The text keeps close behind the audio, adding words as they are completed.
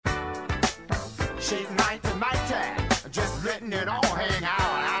She's mighty, just letting it all hang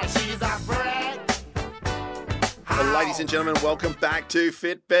out. She's a bread. Well, ladies and gentlemen, welcome back to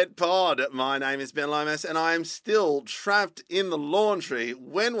Fitbet Pod. My name is Ben Lomas and I am still trapped in the laundry.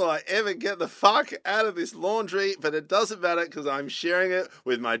 When will I ever get the fuck out of this laundry? But it doesn't matter because I'm sharing it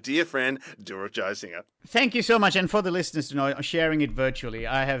with my dear friend, Durek Josinger. Thank you so much. And for the listeners to know, I'm sharing it virtually.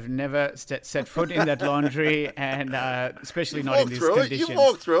 I have never set foot in that laundry, and especially not in these conditions. You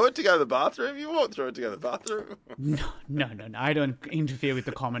walk through it to go to the bathroom. You walk through it to go to the bathroom. No. I don't interfere with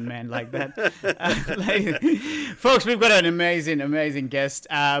the common man like that. Folks, we've got an amazing guest.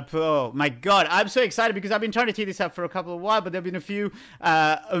 Oh, my God. I'm so excited because I've been trying to tee this up for a couple of while, but there have been a few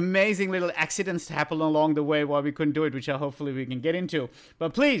amazing little accidents to happen along the way while we couldn't do it, which hopefully we can get into.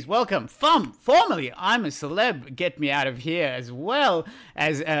 But please, welcome, formerly I'm a Celeb, get me out of here, as well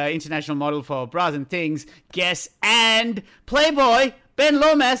as international model for Bras and Things, Guess, and Playboy, Ben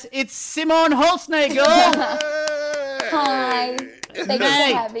Lomas. It's Simone Holznagel. Hi. Thank you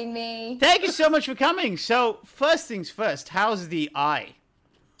for having me. Thank you so much for coming. So, first things first, how's the eye?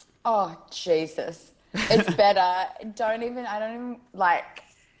 Oh, Jesus. It's better.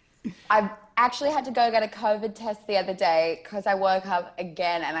 I've actually had to go get a COVID test the other day because I woke up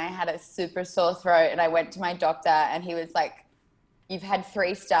again and I had a super sore throat, and I went to my doctor and he was like, you've had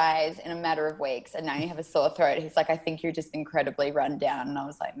 3 styes in a matter of weeks and now you have a sore throat. He's like, I think you're just incredibly run down. And I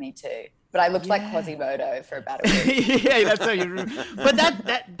was like, me too. But I looked like Quasimodo for about a week. Yeah, that's how you. But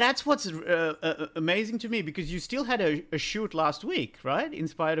that's what's amazing to me, because you still had a shoot last week, right? In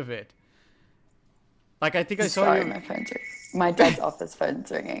spite of it. Like, I think I saw you. My phone's ringing. My dad's office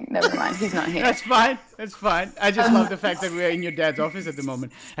phone's ringing. Never mind, he's not here. That's fine. I just love the fact that we're in your dad's office at the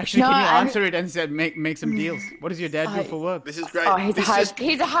moment. Actually, can you answer it and make some deals? What does your dad do for work? This is great. Oh,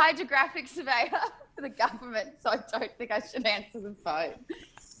 he's a hydrographic surveyor for the government, so I don't think I should answer the phone.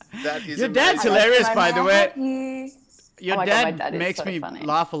 That is your dad's hilarious, by the way. Your dad God, makes so me funny.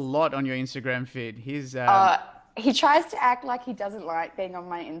 laugh a lot on your Instagram feed. He's he tries to act like he doesn't like being on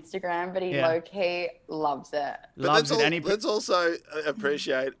my Instagram, but he low-key loves it. Let's also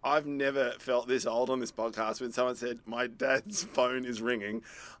appreciate, I've never felt this old on this podcast when someone said, my dad's phone is ringing.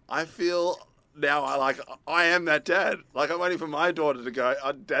 I feel now I am that dad. Like, I'm waiting for my daughter to go,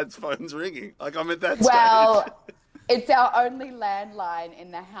 our dad's phone's ringing. Like, I'm at that stage. It's our only landline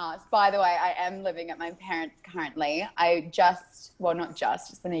in the house. By the way, I am living at my parents' currently. It's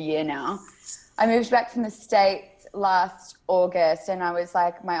been a year now. I moved back from the States last August, and I was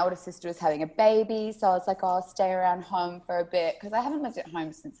like, my older sister was having a baby, so I was like, I'll stay around home for a bit, because I haven't lived at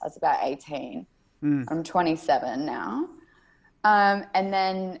home since I was about 18. I'm 27 now. And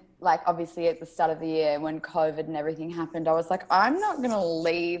then, like, obviously at the start of the year when COVID and everything happened, I was like, I'm not going to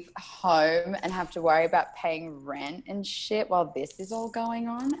leave home and have to worry about paying rent and shit while this is all going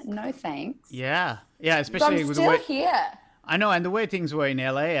on. No thanks. Yeah, especially so I'm with still the way here. I know, and the way things were in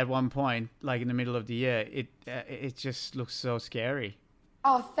LA at one point, like in the middle of the year, it just looks so scary.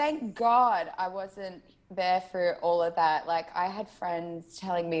 Oh, thank God I wasn't there for all of that. Like, I had friends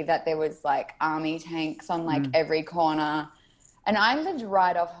telling me that there was like army tanks on like every corner. And I lived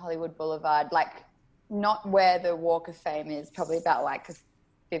right off Hollywood Boulevard, like not where the Walk of Fame is, probably about like a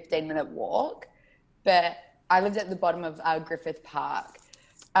 15-minute walk. But I lived at the bottom of Griffith Park.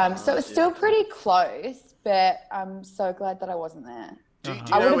 So it's still pretty close, but I'm so glad that I wasn't there.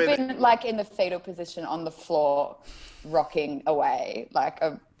 I would have been like in the fetal position on the floor, rocking away like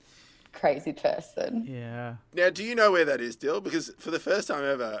a crazy person. Yeah. Now, do you know where that is, Dill? Because for the first time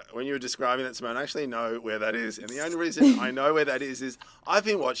ever, when you were describing that, Simone, I actually know where that is. And the only reason I know where that is I've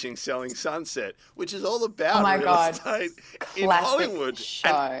been watching Selling Sunset, which is all about real estate in Hollywood. Show.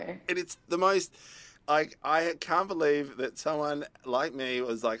 And it's the most... Like, I can't believe that someone like me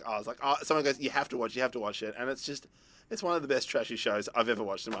was like, someone goes, you have to watch it. And it's one of the best trashy shows I've ever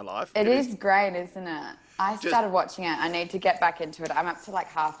watched in my life. It is great, isn't it? I started watching it. I need to get back into it. I'm up to like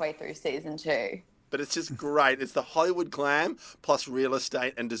halfway through season 2. But it's just great. It's the Hollywood glam plus real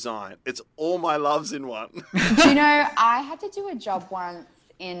estate and design. It's all my loves in one. Do you know, I had to do a job once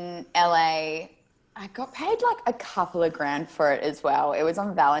in LA. I got paid like a couple of grand for it as well. It was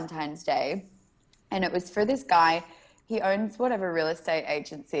on Valentine's Day. And it was for this guy. He owns whatever real estate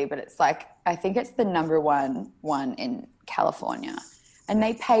agency, but it's like, I think it's the number one in California. And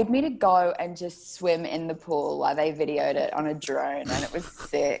they paid me to go and just swim in the pool while they videoed it on a drone, and it was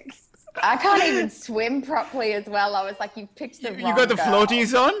sick. I can't even swim properly as well. I was like, you picked the wrong You got the girl.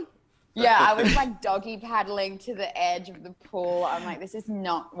 floaties on? Yeah, I was like doggy paddling to the edge of the pool. I'm like, this is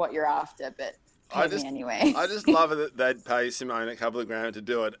not what you're after, but pay me anyway. I just love it that they'd pay Simone a couple of grand to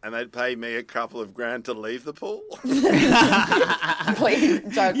do it, and they'd pay me a couple of grand to leave the pool. Please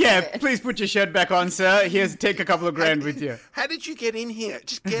don't. Yeah, please put your shirt back on, sir. Here's, take a couple of grand with you. How did you get in here?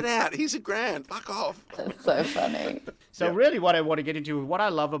 Just get out. Here's a grand. Fuck off. That's so funny. So really what I want to get into, what I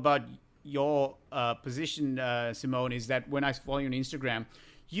love about your position, Simone, is that when I follow you on Instagram,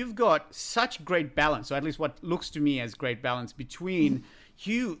 you've got such great balance, or at least what looks to me as great balance between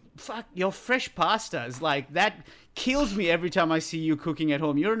your fresh pastas. Like, that kills me every time I see you cooking at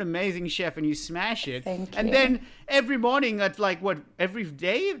home. You're an amazing chef and you smash it. Thank and you. then every morning at every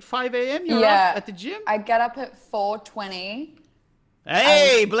day at 5 a.m. you're Yeah. up at the gym? I get up at 4:20.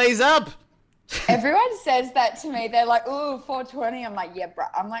 Hey, blaze up! Everyone says that to me. They're like, "Ooh, 4:20." I'm like, "Yeah, bro."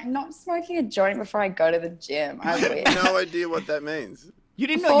 I'm like, not smoking a joint before I go to the gym. I wish. No idea what that means. You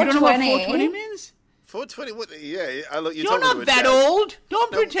don't know what 420? 420 means? 420. What? Yeah. Look, You're not that old.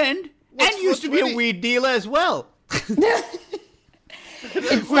 Don't pretend. What's And used to be a 420? weed dealer as well.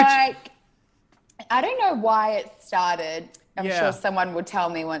 It's like, I don't know why it started. I'm Yeah. sure someone will tell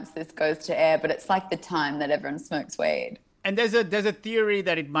me once this goes to air, but it's like the time that everyone smokes weed. And there's a theory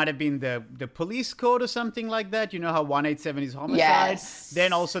that it might have been the police code or something like that. You know how 187 is homicide. Yes.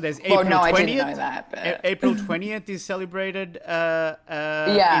 Then also there's April Well, no, 20th. I didn't know that. But... April 20th is celebrated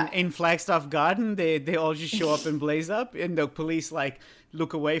Yeah. in Flagstaff Garden. They all just show up and blaze up, and the police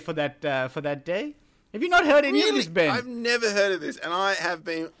look away for that day. Have you not heard any of this, Ben? I've never heard of this, and I have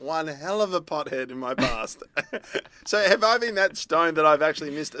been one hell of a pothead in my past. So have I been that stoned that I've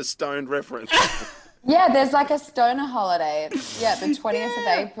actually missed a stoned reference? Yeah, there's like a stoner holiday. It's, the 20th of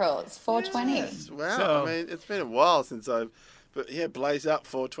April. It's 420. Wow. So- I mean, it's been a while since But yeah, blaze up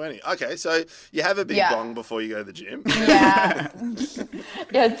 420. Okay, so you have a big Yeah. bong before you go to the gym. Yeah.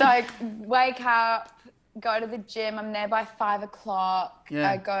 Yeah, it's like wake up, go to the gym. I'm there by 5 o'clock.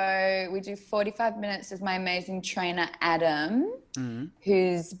 Yeah. We do 45 minutes with my amazing trainer, Adam,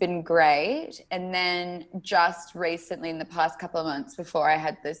 who's been great. And then just recently, in the past couple of months before I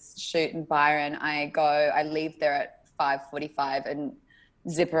had this shoot in Byron, I leave there at 5:45 and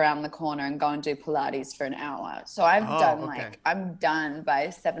zip around the corner and go and do Pilates for an hour. So I'm done by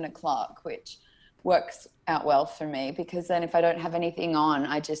 7 o'clock, which works out well for me, because then if I don't have anything on,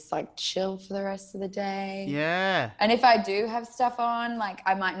 I just chill for the rest of the day. Yeah. And if I do have stuff on,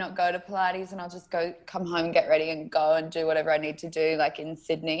 I might not go to Pilates and I'll just come home, get ready and go and do whatever I need to do, in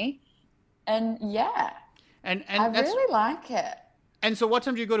Sydney. And yeah, And I that's, really like it. and so what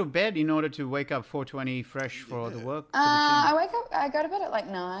time do you go to bed in order to wake up 4:20 fresh for the work? For the I go to bed at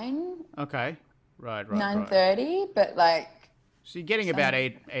 9, gym? Okay. Right. 9:30, but So you're getting about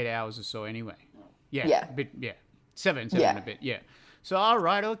eight hours or so anyway. Yeah. Yeah. A bit, yeah. Seven Yeah. and a bit. Yeah. So, all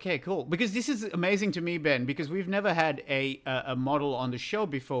right. Okay, cool. Because this is amazing to me, Ben, because we've never had a model on the show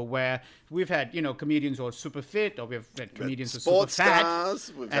before where we've had, comedians who are super fit, or we've had comedians who are super Sports fat.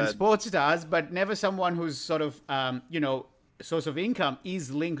 stars. And sports stars, but never someone who's sort of, source of income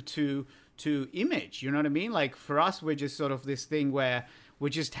is linked to image. You know what I mean? For us, we're just sort of this thing where we're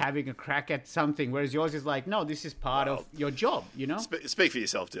just having a crack at something, whereas yours is no, this is part of your job, Speak for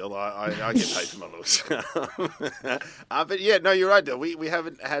yourself, Dill. I get paid for my looks. But yeah, no, you're right, Dill. We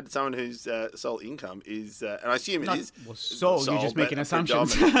haven't had someone whose sole income is, and I assume it is. Well, you're just making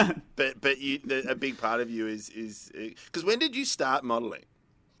assumptions. but a big part of you is because when did you start modelling?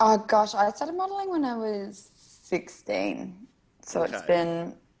 Oh gosh, I started modeling when I was 16. So it's Okay.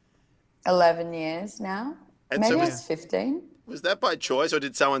 been 11 years now. And Maybe so I was- was 15. Was that by choice, or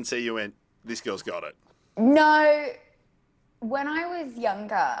did someone see you and went, this girl's got it? No, when I was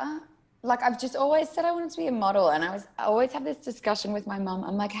younger, I've just always said I wanted to be a model, and I always have this discussion with my mum.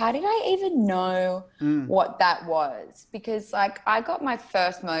 I'm like, how did I even know what that was? Because I got my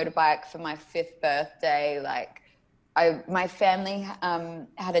first motorbike for my 5th birthday. My family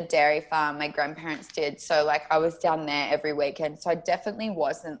had a dairy farm. My grandparents did, so I was down there every weekend. So I definitely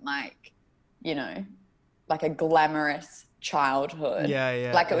wasn't a glamorous childhood. Yeah.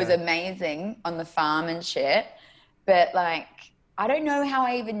 It was amazing on the farm and shit. But I don't know how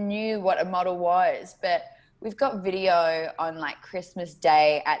I even knew what a model was, but we've got video on Christmas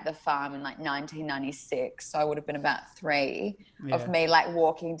Day at the farm in 1996. So I would have been about 3 of me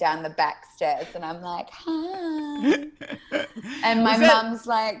walking down the back stairs, and I'm like, hi. And my mum's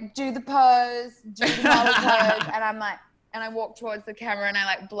like, do the pose, do the model pose. And I'm like, and I walk towards the camera and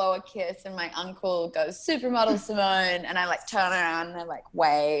I blow a kiss, and my uncle goes, supermodel Simone, and I turn around and I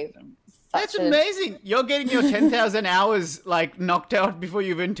wave. And That's amazing. You're getting your 10,000 hours knocked out before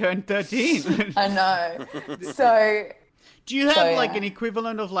you even turned 13. I know. So Do you have So, like yeah. an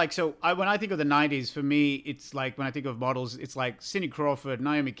equivalent of like, when I think of the 90s, for me, it's like when I think of models, it's like Cindy Crawford,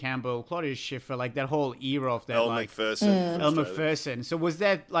 Naomi Campbell, Claudia Schiffer, like that whole era of that. Elle like, McPherson. from Elle Australia. McPherson. So was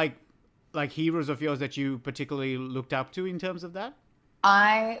that like heroes of yours that you particularly looked up to in terms of that?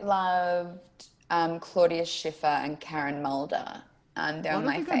 I loved Claudia Schiffer and Karen Mulder. They're I don't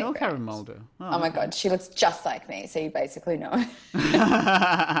my think favorites. I know Karen Mulder. Oh my God, she looks just like me, so you basically know.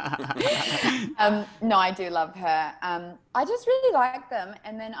 No, I do love her. I just really like them,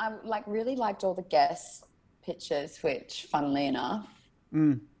 and then I like really liked all the guest pictures, which, funnily enough.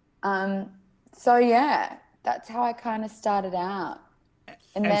 So yeah, that's how I kind of started out.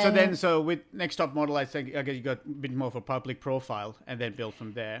 And so with Next Top Model, I guess you got a bit more of a public profile and then built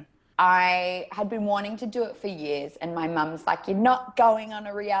from there. I had been wanting to do it for years, and my mum's like, "You're not going on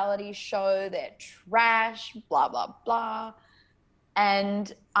a reality show, they're trash, blah, blah, blah."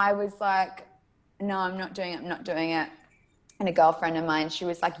 And I was like, "No, I'm not doing it. And a girlfriend of mine, she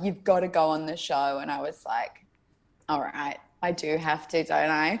was like, "You've got to go on the show." And I was like, "All right, I do have to, don't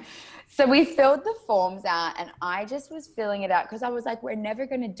I?" So we filled the forms out, and I just was filling it out because I was like, we're never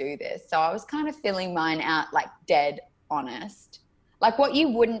going to do this. So I was kind of filling mine out like dead honest. Like what you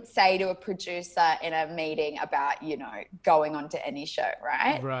wouldn't say to a producer in a meeting about, going on to any show,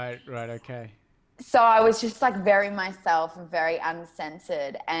 right? Right, okay. So I was just like very myself and very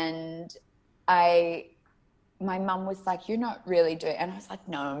uncensored. And my mum was like, "You're not really doing," and I was like,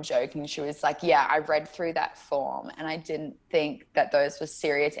 "No, I'm joking." She was like, "Yeah, I read through that form and I didn't think that those were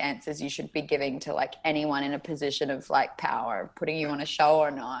serious answers you should be giving to like anyone in a position of like power, putting you on a show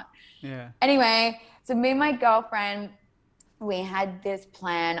or not." Yeah. Anyway, so me and my girlfriend, we had this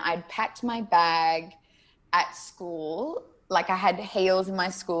plan. I'd packed my bag at school. Like I had heels in my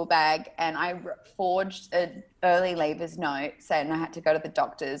school bag, and I forged an early leavers note saying I had to go to the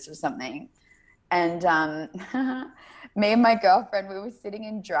doctors or something. And me and my girlfriend, we were sitting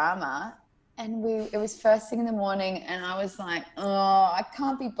in drama, and it was first thing in the morning, and I was like, "Oh, I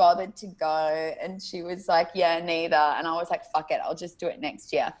can't be bothered to go." And she was like, "Yeah, neither." And I was like, "Fuck it, I'll just do it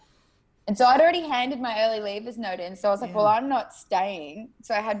next year." And so I'd already handed my early leavers note in. So I was like, well, I'm not staying.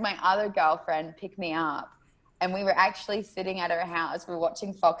 So I had my other girlfriend pick me up, and we were actually sitting at her house. We were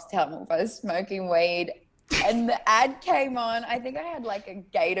watching Foxtel, and we were both smoking weed. And the ad came on. I think I had like a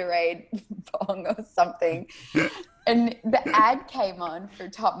Gatorade bong or something. And the ad came on for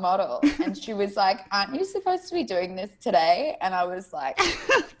Top Model. And she was like, "Aren't you supposed to be doing this today?" And I was like,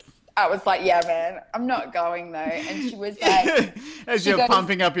 "Yeah, man, I'm not going though." And she was like, as you're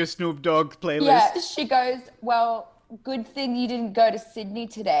pumping up your Snoop Dogg playlist. Yeah, she goes, "Well, good thing you didn't go to Sydney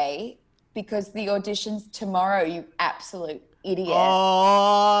today because the audition's tomorrow, you absolute idiot."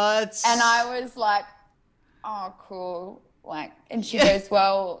 Oh, and I was like, "Oh, cool." Like, and she goes,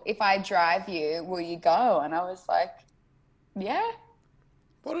 "Well, if I drive you, will you go?" And I was like, "Yeah."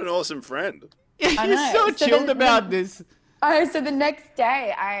 What an awesome friend. You're know. so So chilled then- about this. Oh, so the next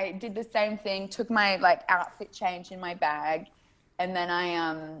day I did the same thing, took my like outfit change in my bag, and then I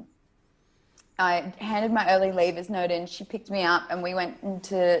handed my early leavers note in. She picked me up, and we went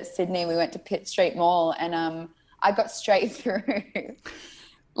into Sydney. We went to Pitt Street Mall, and I got straight through.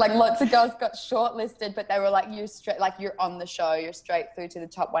 Like lots of girls got shortlisted, but they were like, "You're on the show. You're straight through to the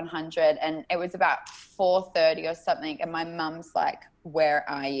top 100." And it was about 4:30 or something, and my mum's like, "Where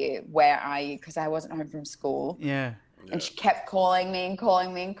are you? Where are you?" Because I wasn't home from school. Yeah. And she kept calling me and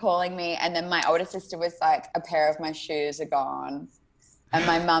calling me and calling me. And then my older sister was like, "A pair of my shoes are gone." And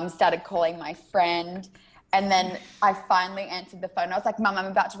my mum started calling my friend. And then I finally answered the phone. I was like, "Mum, I'm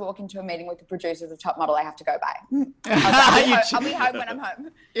about to walk into a meeting with the producers of Top Model. I have to go back." I was like, I'll be home when I'm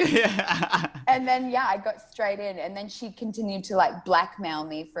home. Yeah. And then, yeah, I got straight in. And then she continued to like blackmail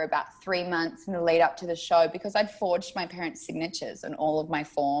me for about 3 months in the lead up to the show because I'd forged my parents' signatures on all of my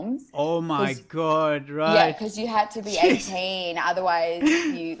forms. Oh my God, right. Yeah, because you had to be 18. Otherwise,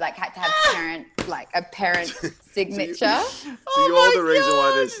 you like had to have a parent signature. So you're the reason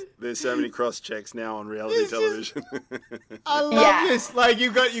why there's so many cross checks now on reality television. I love this. Like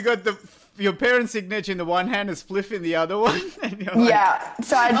you got your parents' signature in the one hand and spliff in the other one. And you're like, Yeah.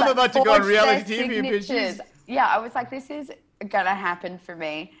 So I'm like, about to go on forged reality their TV, bitches. signatures. Yeah, I was like, this is gonna happen for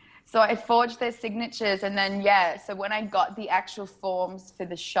me. So I forged their signatures, and then so when I got the actual forms for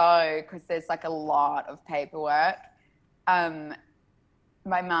the show, because there's like a lot of paperwork,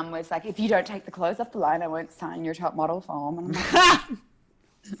 my mum was like, "If you don't take the clothes off the line, I won't sign your Top Model form." And I'm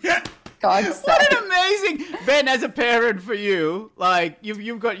like, God's What sake. an amazing Ben as a parent for you. Like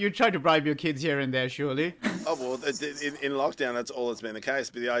you tried to bribe your kids here and there, surely. Oh, well, in lockdown, that's all that's been the case.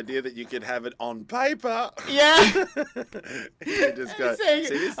 But the idea that you could have it on paper. Yeah. You just go, Saying,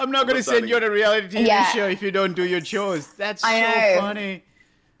 "See this? I'm not going to What's send you on happening?" a reality TV Yeah. show if you don't do your chores. That's so I know. funny.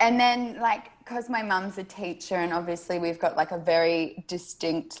 And then, like, because my mum's a teacher and obviously we've got, like, a very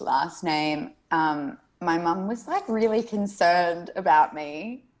distinct last name, my mum was, like, really concerned about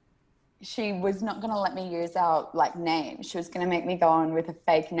me. She was not going to let me use our, like, name. She was going to make me go on with a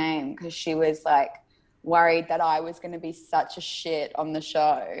fake name because she was, like, worried that I was going to be such a shit on the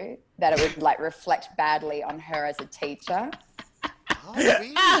show that it would, like, reflect badly on her as a teacher. Oh,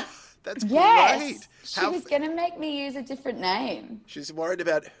 really? That's Yes. great. She was going to make me use a different name. She's worried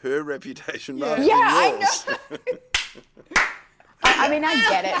about her reputation rather Yeah, than I yours. know. I mean, I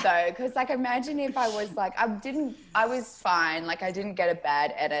get it though, because like, imagine if I was like, I was fine. Like, I didn't get a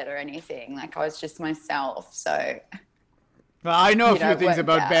bad edit or anything. Like, I was just myself. So, Well, I know a You know, few things what-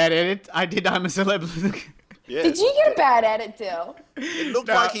 about yeah. bad edit. I did I'm a Celeb. Yeah. did you get a bad edit, Dill? It looked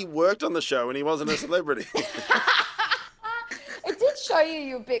No. like he worked on the show and he wasn't a celebrity. It did show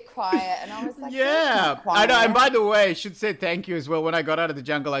you were a bit quiet, and I was like, Yeah, "That's not I know. And quiet." by the way, I should say thank you as well. When I got out of the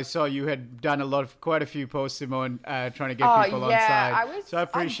jungle, I saw you had done quite a few posts, Simone, trying to get people on side. So I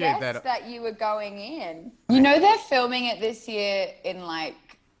appreciate guessed that. that you were going in. You know, they're filming it this year in like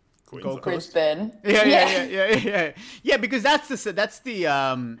Gold Coast. Brisbane. Yeah, because that's the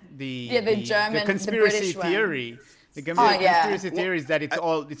German- the conspiracy the British one. theory. The yeah. conspiracy theory is that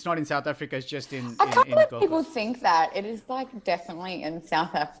it's not in South Africa. It's just in A couple of Gold people Coast. think that it is like definitely in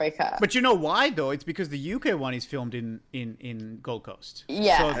South Africa. But you know why though? It's because the UK one is filmed in Gold Coast.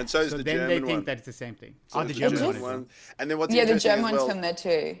 Yeah. And so is the then German they think one. that it's the same thing. So The the German German one. one. And then what's Yeah, the interesting German as one's well from there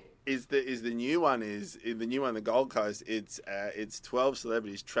too. is the new one is the new one, the Gold Coast. It's 12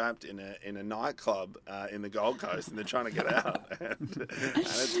 celebrities trapped in a nightclub in the Gold Coast, and they're trying to get out, and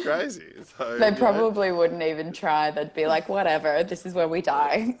it's crazy. So They you know, probably wouldn't even try. They'd be like, whatever, this is where we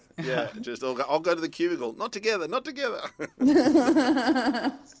die. yeah, just I'll go to the cubicle, not together, not together.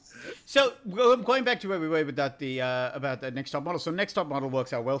 So going back to where we were about the Next Top Model. So Next Top Model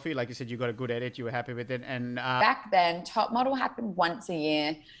works out well for you. Like you said, you got a good edit. You were happy with it, and Back then, Top Model happened once a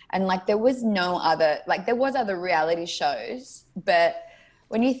year, and like there was no other, like there was other reality shows, but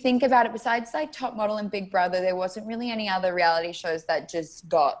when you think about it, besides like Top Model and Big Brother, there wasn't really any other reality shows that just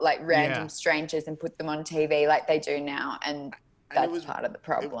got like random Yeah. strangers and put them on TV like they do now, and it that's was- part of the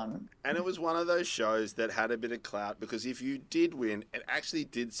problem. And it was one of those shows that had a bit of clout because if you did win, it actually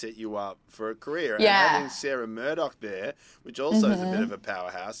did set you up for a career. And Yeah. having Sarah Murdoch there, which also is a bit of a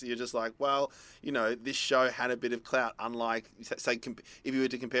powerhouse, you're just like, well, you know, this show had a bit of clout, unlike, say, if you were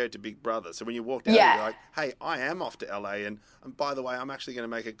to compare it to Big Brother. So when you walked out, Yeah. you're like, hey, I am off to LA, and by the way, I'm actually going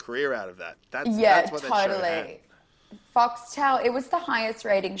to make a career out of that. That's what that show had. totally. Foxtel, it was the highest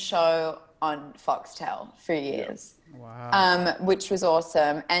rating show on Foxtel for years. wow. Which was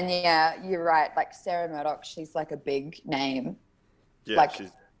awesome. And yeah, you're right. Like Sarah Murdoch, she's like a big name. Yeah, like,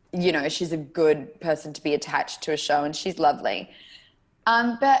 she's- you know, she's a good person to be attached to a show, and she's lovely.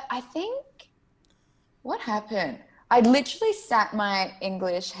 But I think what happened? I literally sat my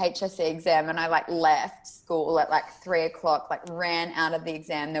English HSC exam and I like left school at like 3 o'clock, like ran out of the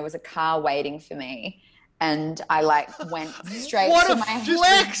exam. There was a car waiting for me. And I like went straight What to a my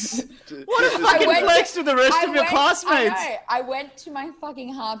flex! What a just- fucking I went- flex to the rest I of your went- classmates. I know. I went to my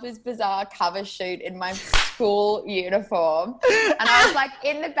fucking Harper's Bazaar cover shoot in my school uniform. And I was like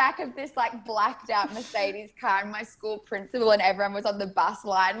in the back of this like blacked out Mercedes car, and my school principal and everyone was on the bus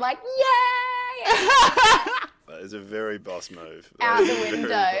line like, yay! That is a very boss move. Out That is the a very window.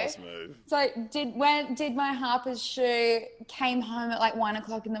 boss move. So did my Harper's shoot, came home at like 1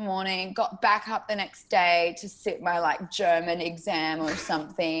 o'clock in the morning, got back up the next day to sit my like German exam or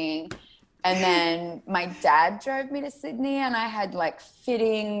something. And then my dad drove me to Sydney, and I had like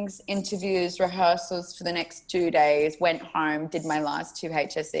fittings, interviews, rehearsals for the next 2 days, went home, did my last 2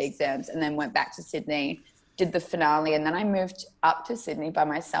 HSC exams, and then went back to Sydney, did the finale. And then I moved up to Sydney by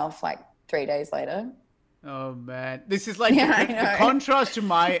myself like 3 days later. Oh man, this is like Yeah, I the know. contrast to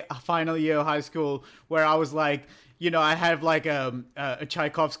my final year of high school, where I was like, you know, I have like a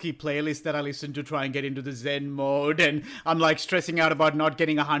Tchaikovsky playlist that I listen to try and get into the Zen mode, and I'm like stressing out about not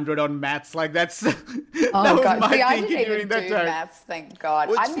getting 100 on maths. Like that's Oh that was God! my See, I thinking didn't during even that do time. maths, thank God.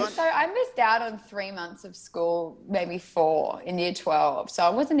 Well, I it's missed, fun- so I missed out on 3 months of school, maybe 4 in year 12. So I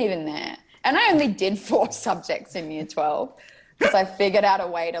wasn't even there, and I only did 4 subjects in year 12 because I figured out a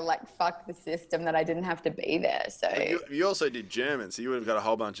way to like fuck the system that I didn't have to be there. So You also did German, so you would have got a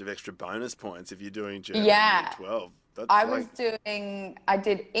whole bunch of extra bonus points if you're doing German Yeah. in year 12. I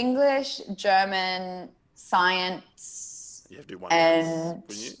did English, German, science, You have to do one and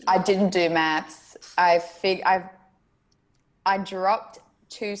wouldn't you? I didn't do maths. I dropped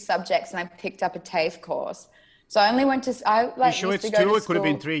 2 subjects and I picked up a TAFE course. So I only went to, You sure used it's to go 2? to It could have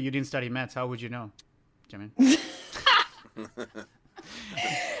been school. 3. You didn't study maths. How would you know? Jimin?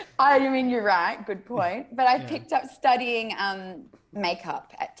 I mean, you're right. Good point. But I picked up studying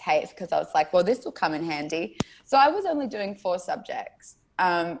makeup at TAFE because I was like, well, this will come in handy. So I was only doing 4 subjects.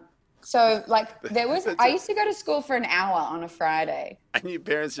 So like I used to go to school for an hour on a Friday. And your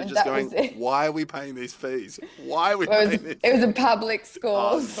parents are And just that was going, it. why are we paying these fees? Why are we paying these It was a public school.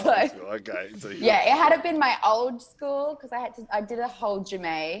 Oh, so, okay. So yeah, it had been my old school because I did a whole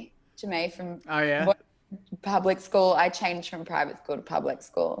Jamay from Oh, yeah? public school. I changed from private school to public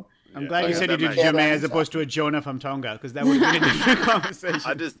school. I'm glad you okay, said you that did makes Jermaine sense. as opposed to a Jonah from Tonga, because that would have been a different conversation.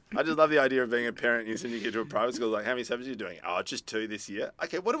 I just love the idea of being a parent. You said you get to a private school, like, how many subjects are you doing? Oh, just 2 this year.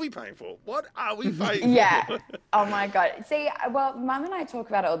 Okay, what are we paying for? What are we paying Yeah. for? Oh my God. See, well, Mum and I talk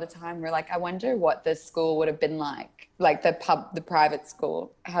about it all the time. We're like, I wonder what the school would have been like the private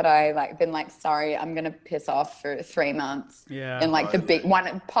school. Had I been like, sorry, I'm gonna piss off for 3 months. Yeah. In like the big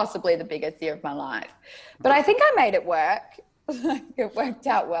one, possibly the biggest year of my life. But I think I made it work. It worked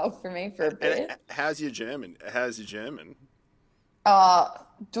out well for me for a bit. And how's your German?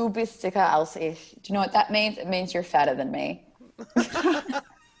 Du bist dicker als ich. Do you know what that means? It means you're fatter than me.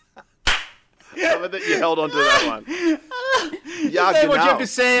 Love it that you held on to that one. Is that what you have to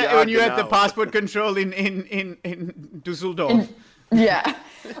say Ja, when you're at the genau. passport control in Dusseldorf? Yeah.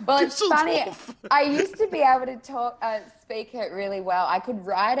 Well, it's funny. Dusseldorf. I used to be able to speak it really well. I could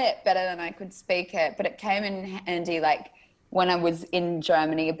write it better than I could speak it, but it came in handy when I was in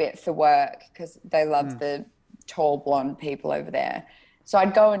Germany a bit for work because they love the tall blonde people over there. So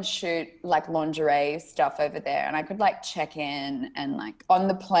I'd go and shoot lingerie stuff over there and I could check in and on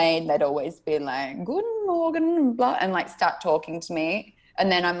the plane, they'd always be like, Guten Morgen, blah, and start talking to me. And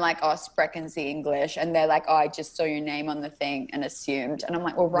then I'm like, oh, sprechen Sie English? And they're like, oh, I just saw your name on the thing and assumed. And I'm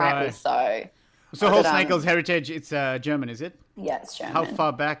like, well, rightly Right. so. So But, Holznakel's heritage, it's German, is it? Yeah, it's German. How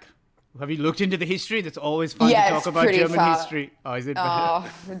far back? Have you looked into the history? That's always fun Yeah, to it's talk about pretty German far. history. Oh, is it? Oh,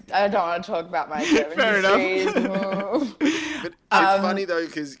 I don't want to talk about my German Fair enough. histories. But it's funny though,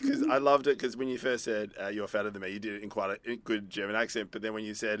 because I loved it. Because when you first said you're fatter than me, you did it in quite a good German accent. But then when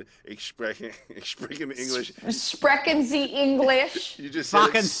you said ich spreche English, Sprechen Sie English? you just said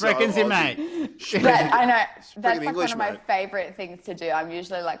Fucking it so sprechen Sie, Aussie. mate. That, I know. That's English, one of my mate. favorite things to do. I'm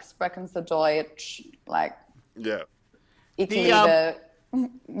usually sprechen Sie Deutsch, Yeah. ich The, liebe, you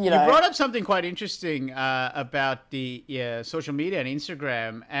You know. brought up something quite interesting about the social media and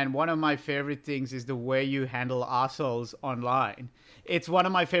Instagram, and one of my favorite things is the way you handle assholes online. It's one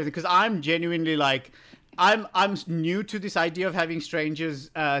of my favorite because I'm genuinely I'm new to this idea of having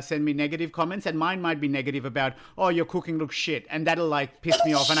strangers send me negative comments, and mine might be negative about, oh, your cooking looks shit, and that'll piss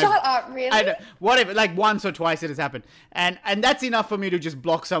me off. And Shut up, really? Whatever, once or twice it has happened, and that's enough for me to just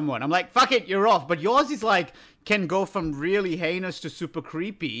block someone. I'm like, fuck it, you're off. But yours is can go from really heinous to super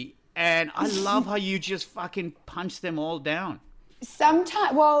creepy, and I love how you just fucking punch them all down.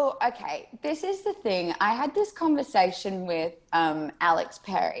 Sometimes, well, okay, this is the thing. I had this conversation with Alex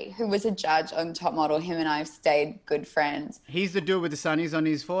Perry, who was a judge on Top Model. Him and I have stayed good friends. He's the dude with the sunnies on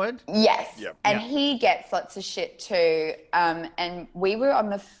his forehead. Yes, Yep. and Yep. he gets lots of shit too. And we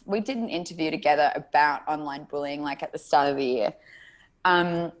were we did an interview together about online bullying, at the start of the year.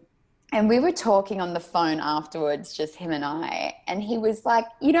 And we were talking on the phone afterwards, just him and I. And he was like,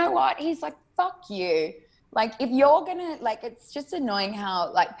 you know what? He's like, fuck you. If you're gonna, it's just annoying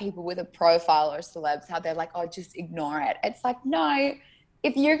how, people with a profile or celebs, how they're like, oh, just ignore it. It's like, no,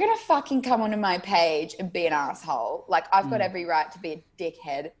 if you're gonna fucking come onto my page and be an asshole, I've got every right to be a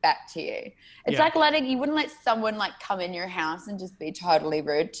dickhead back to you. It's Yeah. you wouldn't let someone, come in your house and just be totally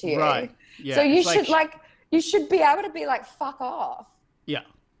rude to you. Right. Yeah. So you It's should, you should be able to be like, fuck off. Yeah.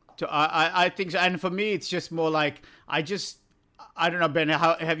 So I think so. And for me, it's just more I don't know, Ben,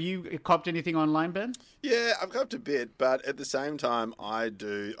 have you copped anything online, Ben? Yeah, I've copped a bit, but at the same time, I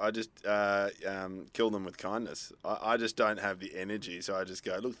just kill them with kindness. I just don't have the energy, so I just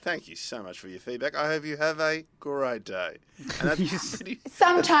go, look, thank you so much for your feedback. I hope you have a great day. And that's pretty...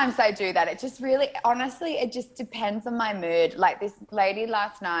 Sometimes I do that. It just really, honestly, it just depends on my mood. This lady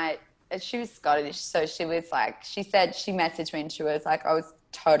last night, she was Scottish, so she was she said, she messaged me and she was like, I was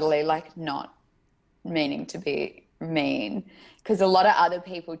totally not meaning to be mean. Because a lot of other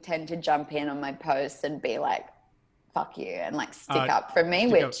people tend to jump in on my posts and be like, fuck you, and stick up for me,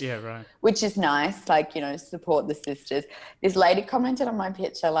 which is nice, support the sisters. This lady commented on my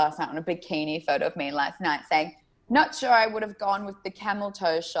picture last night on a bikini photo of me last night saying, not sure I would have gone with the camel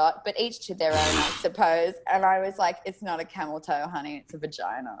toe shot, but each to their own, I suppose. And I was like, it's not a camel toe, honey, it's a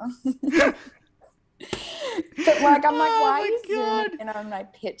vagina. But like, I'm like, why are you zooming in on my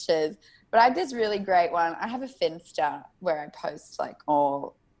pictures? But I had this really great one. I have a Finsta where I post like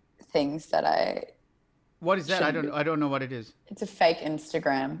all things that I. What is that? I don't know what it is. It's a fake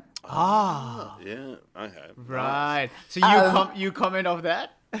Instagram. Ah, Yeah. Okay. right. So you comment off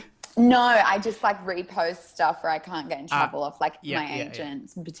that? No, I just like repost stuff where I can't get in trouble off like yeah, my yeah, yeah.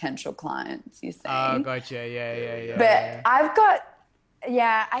 agents and potential clients, you see. Oh, gotcha. Yeah. But I've got,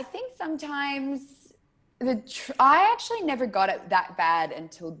 I think sometimes I actually never got it that bad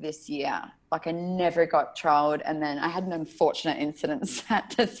until this year. Like I never got trolled, and then I had an unfortunate incident at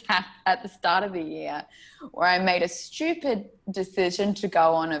the start of the year where I made a stupid decision to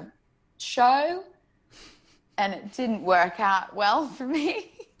go on a show, and it didn't work out well for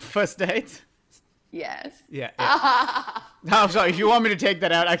me. First date? Yes. Yeah. No, I'm sorry. If you want me to take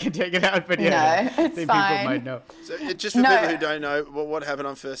that out, I can take it out. But yeah, No, I it's think fine. people might know. So just for No. people who don't know, what happened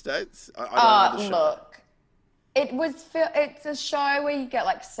on first dates? I don't know the show. Look, it's a show where you get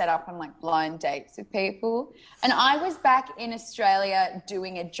like set up on like blind dates with people, and I was back in Australia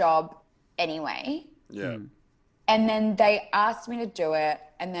doing a job anyway, Yeah. and then they asked me to do it,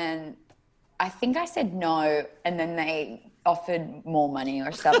 and then I think I said no, and then they offered more money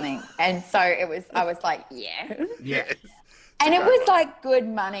or something, and so I was like, yeah. Yeah. And it was like good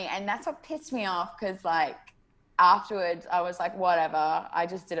money, and that's what pissed me off, because like afterwards I was like, whatever, I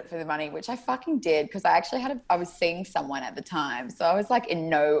just did it for the money, which I fucking did, because I was seeing someone at the time, so I was like in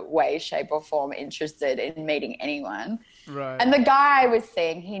no way, shape or form interested in meeting anyone. Right. And the guy I was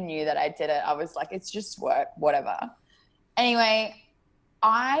seeing, he knew that I did it. I was like, it's just work, whatever. Anyway,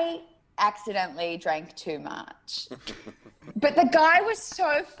 I accidentally drank too much. But the guy was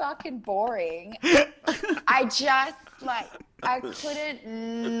so fucking boring. I just like, I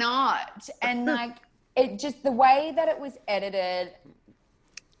couldn't not. And like, it just, the way that it was edited,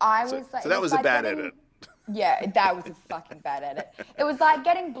 I was like. So that it was a like bad getting- edit. Yeah, that was a fucking bad edit. It was like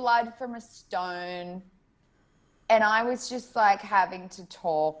getting blood from a stone. And I was just like having to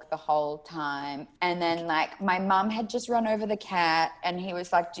talk the whole time. And then like my mum had just run over the cat, and he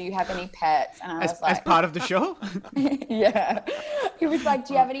was like, do you have any pets? And I was As like, part of the show? yeah. He was like,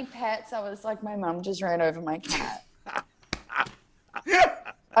 do you have any pets? I was like, my mum just ran over my cat.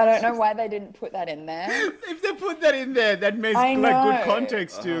 I don't know why they didn't put that in there. If they put that in there, that makes I like good know.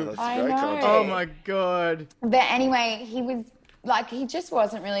 context too. That's I great know. content. Oh my god. But anyway, he was like, he just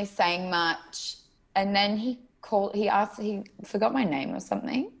wasn't really saying much. And then he forgot my name or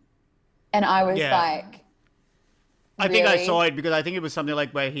something. And I was Yeah. like, I think I really? saw it because I think it was something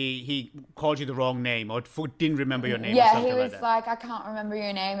like where he called you the wrong name or didn't remember your name or yeah, something he was like that. like, I can't remember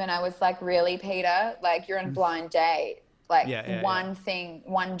your name. And I was like, really, Peter? Like, you're on a blind date. Like, Yeah,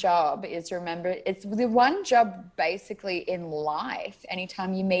 one job is remember. It's the one job basically in life.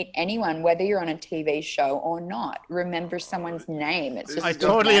 Anytime you meet anyone, whether you're on a TV show or not, remember someone's name. It's just I a good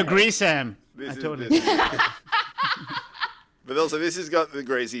totally memory. agree, Sam. This I is- totally this- agree. But also, this has got the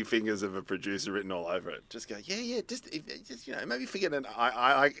greasy fingers of a producer written all over it. Just go, just maybe forget it.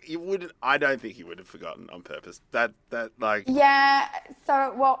 I don't think he would have forgotten on purpose. That like. Yeah.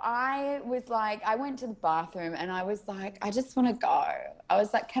 So, well, I was like, I went to the bathroom and I was like, I just want to go. I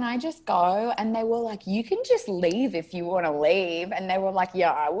was like, can I just go? And they were like, you can just leave if you want to leave. And they were like,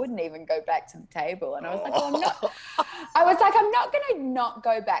 yeah, I wouldn't even go back to the table. And I was like, well, I'm not. I was like, I'm not going to not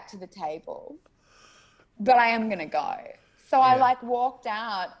go back to the table, but I am going to go. So I like walked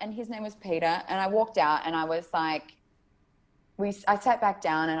out, and his name was Peter, and I walked out and I was like, I sat back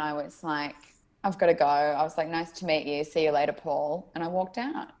down and I was like, I've got to go. I was like, nice to meet you. See you later, Paul. And I walked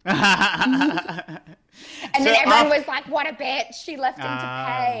out. And then everyone was like, what a bitch. She left him to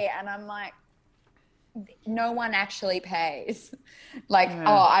pay. And I'm like, no one actually pays. Like,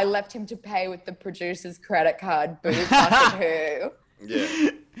 I left him to pay with the producer's credit card. Boo fucking who. Yeah.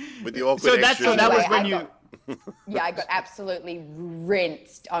 With the awkward So that extras. was Anyway, when I you. got- Yeah, I got absolutely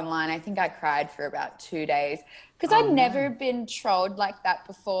rinsed online. I think I cried for about 2 days because I'd never been trolled like that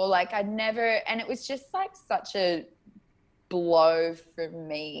before. Like I'd never, and it was just like such a blow for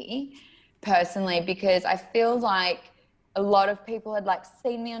me personally, because I feel like a lot of people had like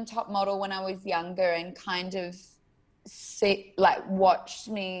seen me on Top Model when I was younger and kind of not watch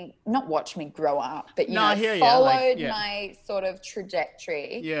me grow up, but No, I hear ya, followed like, yeah. my sort of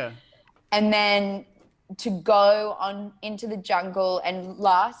trajectory. Yeah. And then to go on into the jungle and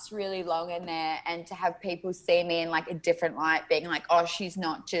last really long in there, and to have people see me in like a different light, being like, oh, she's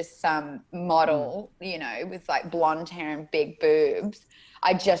not just some model, you know, with like blonde hair and big boobs.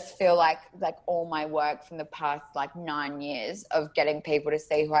 I just feel like all my work from the past like 9 years of getting people to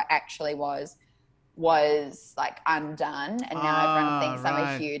see who I actually was like undone, and now everyone thinks I'm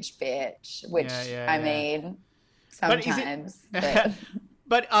a huge bitch, which I mean sometimes.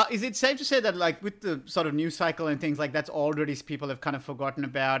 But is it safe to say that, like, with the sort of news cycle and things like that's already people have kind of forgotten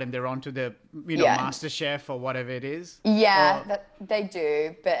about, and they're onto the, you know, MasterChef or whatever it is? Yeah, that they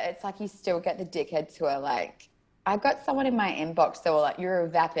do. But it's like you still get the dickheads who are like, I got someone in my inbox that were like, "You're a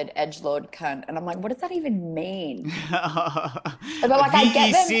vapid edgelord cunt," and I'm like, "What does that even mean?" But like, I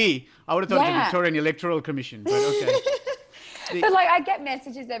get them. I would have thought the Victorian Electoral Commission, but okay. But like, I get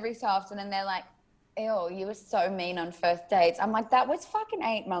messages every so often, and they're like, ew, you were so mean on first dates. I'm like, that was fucking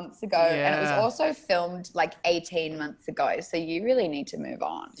 8 months ago. And it was also filmed like 18 months ago. So you really need to move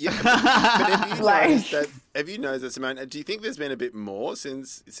on. Yeah, but have you noticed that, Simone? Do you think there's been a bit more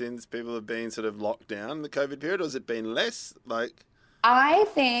since people have been sort of locked down in the COVID period, or has it been less? Like, I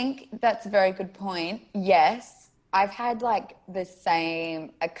think that's a very good point. Yes. I've had like a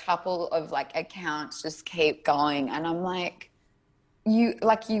couple of like accounts just keep going, and I'm like, you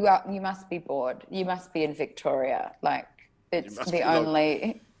must be bored. You must be in Victoria. Like, it's the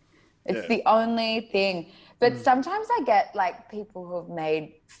only thing. But sometimes I get like people who have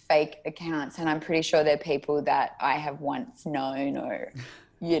made fake accounts, and I'm pretty sure they're people that I have once known, or,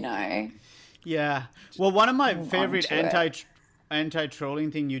 you know. Yeah. Well, one of my favorite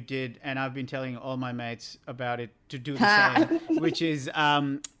anti-trolling thing you did, and I've been telling all my mates about it to do the same, which is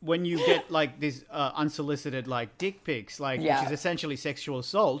when you get like these unsolicited like dick pics, like which is essentially sexual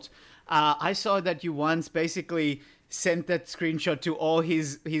assault. I saw that you once basically sent that screenshot to all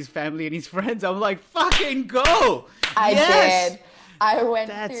his family and his friends. I'm like, fucking go! I did. I went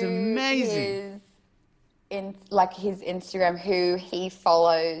That's to amazing. his Instagram, who he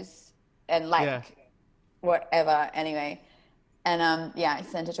follows, and like whatever. Anyway. And I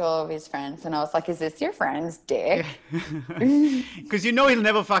sent it to all of his friends, and I was like, "Is this your friend's dick?" Because you know he'll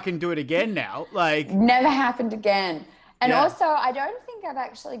never fucking do it again now. Like, never happened again. And also, I don't think I've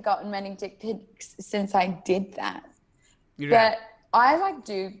actually gotten many dick pics since I did that. But I like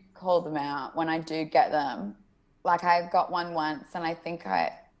do call them out when I do get them. Like, I got one once, and I think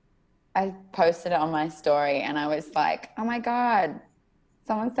I posted it on my story, and I was like, "Oh my God,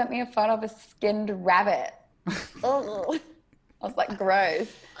 someone sent me a photo of a skinned rabbit." Oh. I was like, gross.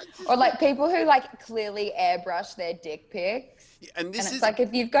 Or like people who like clearly airbrush their dick pics. And it's like,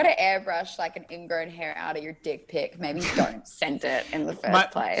 if you've got to airbrush like an ingrown hair out of your dick pic, maybe don't send it in the first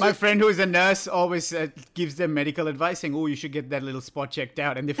place. My friend who is a nurse always gives them medical advice saying, oh, you should get that little spot checked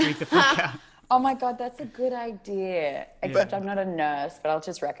out, and they freak the fuck out. Oh my God, that's a good idea. Except I'm not a nurse, but I'll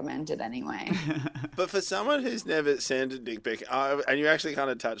just recommend it anyway. But for someone who's never sent a dick pic, and you actually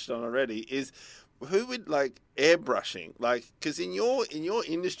kind of touched on already, is who would like airbrushing? Like, because in your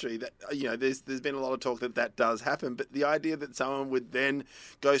industry, that there's been a lot of talk that does happen. But the idea that someone would then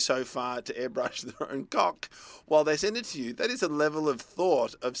go so far to airbrush their own cock while they send it to you, that is a level of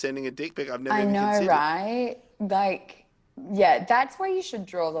thought of sending a dick pic I've never even considered. Right? Like, that's where you should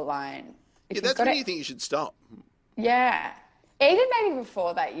draw the line. That's when you think you should stop. Yeah, even maybe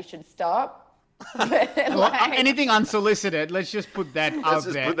before that you should stop. Anything unsolicited, let's just put that out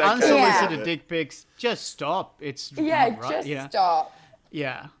there. Unsolicited dick pics, just stop. It's not right. Stop.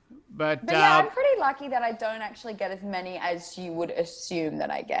 Yeah, but I'm pretty lucky that I don't actually get as many as you would assume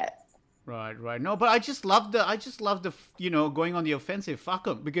that I get. Right. No, but I just love the going on the offensive. Fuck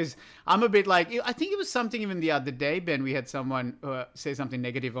them, because I'm a bit like, I think it was something even the other day, Ben, we had someone say something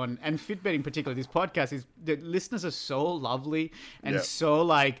negative on, and Fitbet in particular, this podcast is, the listeners are so lovely and so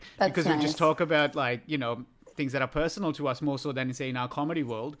like, because we just talk about like, things that are personal to us more so than say in our comedy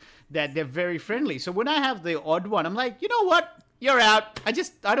world, that they're very friendly. So when I have the odd one, I'm like, you know what? You're out. I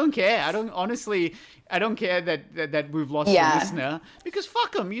don't care. I don't care that we've lost a listener, because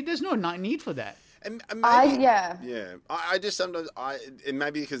fuck them. There's no need for that. And maybe, I just sometimes it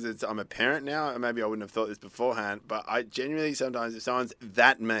maybe because I'm a parent now, and maybe I wouldn't have thought this beforehand, but I genuinely sometimes, if someone's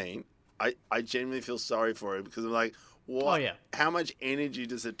that mean, I genuinely feel sorry for it, because I'm like, what? Oh, yeah. How much energy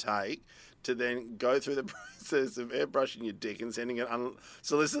does it take to then go through the process of airbrushing your dick and sending it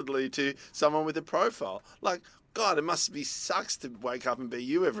unsolicitedly to someone with a profile? Like, God, it must be sucks to wake up and be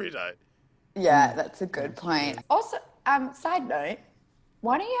you every day. Yeah, that's a good point. Also, side note,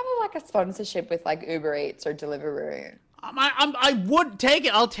 why don't you have like a sponsorship with like Uber Eats or Deliveroo? I would take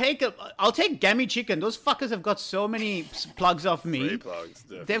it. I'll take Gammy Chicken. Those fuckers have got so many plugs off me. Free plugs,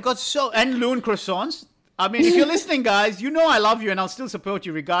 definitely. They've got and Loon croissants. I mean, if you're listening, guys, you know I love you and I'll still support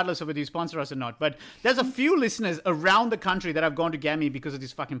you regardless of whether you sponsor us or not. But there's a few listeners around the country that have gone to Gammy because of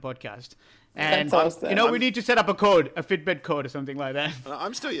this fucking podcast. And, That's awesome. you know, we need to set up a code, a Fitbit code or something like that.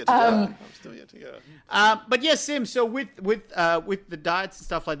 I'm still yet to go. I'm still yet to go. But yes, Sim, so with the diets and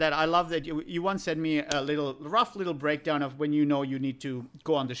stuff like that, I love that you once sent me a rough little breakdown of when you know you need to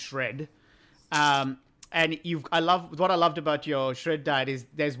go on the shred. And what I loved about your shred diet is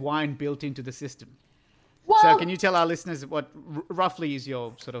there's wine built into the system. Well, So can you tell our listeners what roughly is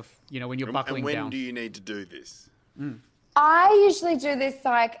your sort of, you know, when you're buckling And when down? do you need to do this? I usually do this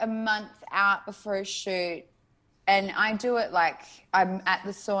like a month out before a shoot. And I do it like I'm at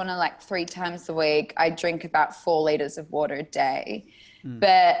the sauna like 3 times a week. I drink about 4 liters of water a day.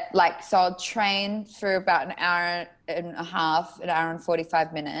 But like, so I'll train for about an hour and a half, an hour and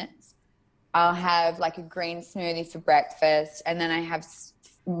 45 minutes. I'll have like a green smoothie for breakfast. And then I have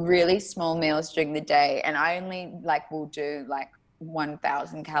really small meals during the day. And I only like will do like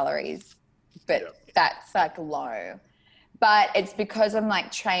 1,000 calories, but that's like low. But it's because I'm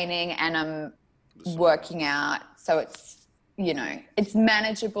like training and I'm working out. So it's, you know, it's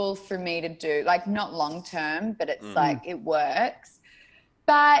manageable for me to do, like not long term, but it's like it works.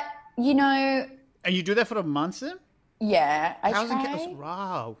 But, you know. And you do that for a month, Sim? Yeah, I 1,000 try. calories?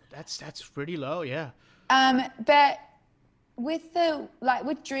 Wow, that's pretty low, yeah. But with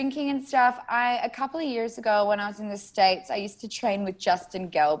with drinking and stuff, a couple of years ago when I was in the States, I used to train with Justin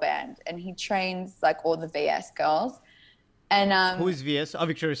Gelband, and he trains like all the VS girls. And Who is VS? Oh,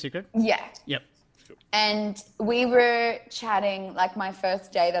 Victoria's Secret? yeah. Yep. And we were chatting like my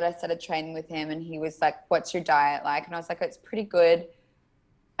first day that I started training with him, and he was like, "What's your diet like?" And I was like, "It's pretty good."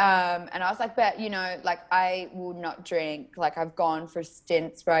 And I was like, "But you know, like I will not drink. Like I've gone for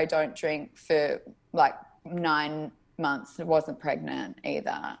stints where I don't drink for like 9 months. I wasn't pregnant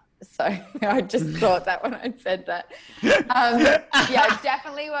either." So I just thought that when I said that. Yeah, I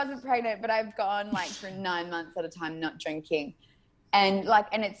definitely wasn't pregnant, but I've gone like for 9 months at a time not drinking. And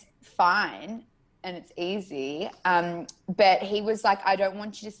it's fine and it's easy. But he was like, I don't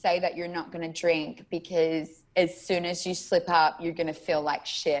want you to say that you're not going to drink because as soon as you slip up, you're going to feel like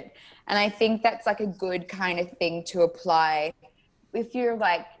shit. And I think that's like a good kind of thing to apply if you're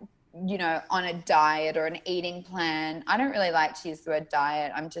like, you know, on a diet or an eating plan. I don't really like to use the word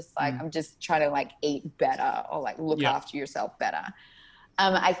diet. I'm just like, I'm just trying to like eat better or like look after yourself better.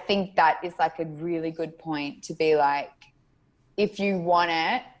 I think that is like a really good point to be like, if you want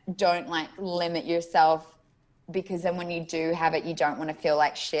it, don't like limit yourself, because then when you do have it, you don't want to feel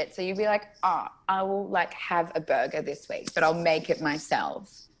like shit. So you'd be like, oh, I will like have a burger this week, but I'll make it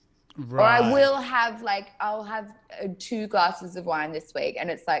myself. Right. Or I will have I'll have 2 glasses of wine this week. And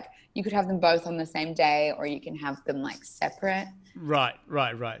it's like, you could have them both on the same day, or you can have them like separate. Right.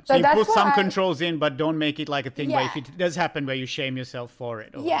 So you put some controls in, but don't make it like a thing where if it does happen where you shame yourself for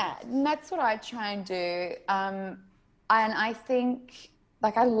it. Or... Yeah, and that's what I try and do. And I think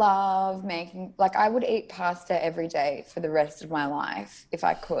like I love making, like I would eat pasta every day for the rest of my life if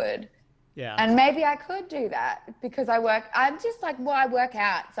I could. Yeah. And maybe I could do that because I'm just like, well, I work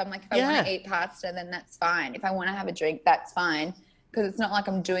out. So I'm like, if I want to eat pasta, then that's fine. If I want to have a drink, that's fine. Because it's not like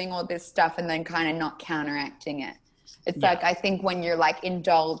I'm doing all this stuff and then kind of not counteracting it. It's like, I think when you're like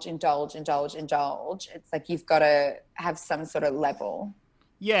indulge, it's like you've got to have some sort of level.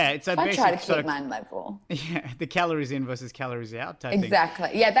 Yeah, it's a basic I try to sort keep of, mine level. Yeah, the calories in versus calories out type thing. Exactly.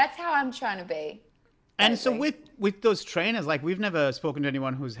 Yeah, that's how I'm trying to be. And so with those trainers, like we've never spoken to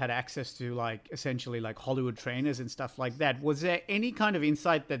anyone who's had access to like essentially like Hollywood trainers and stuff like that. Was there any kind of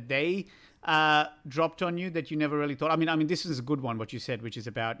insight that they dropped on you that you never really thought? I mean, this is a good one, what you said, which is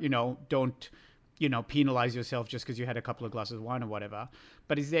about, you know, don't, you know, penalize yourself just because you had a couple of glasses of wine or whatever.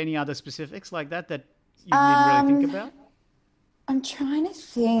 But is there any other specifics like that you didn't really think about? I'm trying to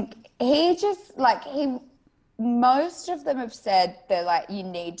think. Most of them have said they're like, you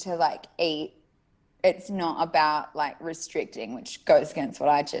need to like eat. It's not about like restricting, which goes against what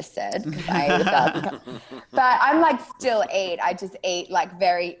I just said. I ate 1,000 but I'm like still eat. I just eat like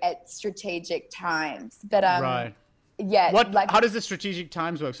very at strategic times. But right. Yeah. How does the strategic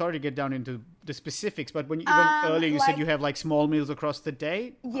times work? Sorry to get down into the specifics, but when you earlier you said you have like small meals across the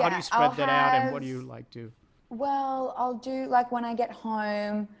day. Yeah, how do you spread that out, and what do you like to? Well, I'll do like when I get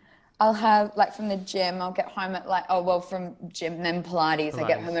home, I'll have like from the gym, I'll get home at like, from gym, then Pilates. I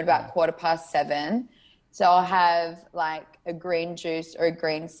get home at about 7:15. So I'll have like a green juice or a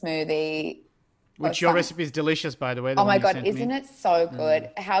green smoothie. Which your recipe is delicious, by the way. Oh my God, isn't it so good?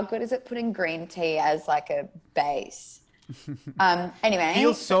 How good is it putting green tea as like a base? Anyway.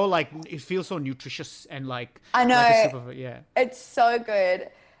 It feels so nutritious and like. I know. Like a sip of it, yeah. It's so good.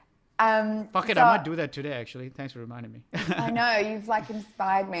 Fuck it, so- I might do that today, actually. Thanks for reminding me. I know, you've like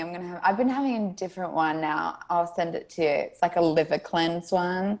inspired me. I've been having a different one now. I'll send it to you. It's like a liver cleanse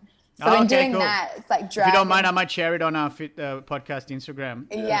one. So I've been doing cool. that. It's like If you dragon. don't mind, I might share it on our podcast Instagram.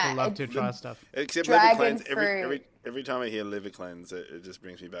 Yeah, People love to it's try stuff. Except liver Dragon cleanse, fruit. every time I hear liver cleanse, it just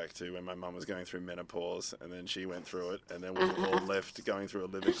brings me back to when my mum was going through menopause, and then she went through it, and then we were all left going through a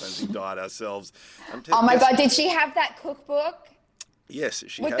liver cleansing diet ourselves. Oh my God, did she have that cookbook? Yes,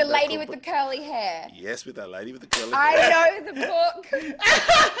 she With had the that lady with the cookbook. curly hair. Yes, with that lady with the curly hair. I know the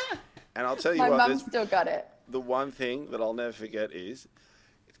book. And I'll tell you My what, mum still got it. the one thing that I'll never forget is,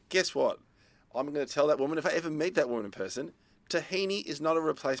 guess what? I'm going to tell that woman, if I ever meet that woman in person, tahini is not a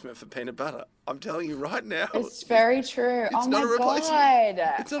replacement for peanut butter. I'm telling you right now. It's very true. It's oh not my a replacement.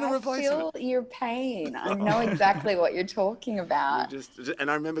 God. It's not a I replacement. feel your pain. I know exactly what you're talking about. And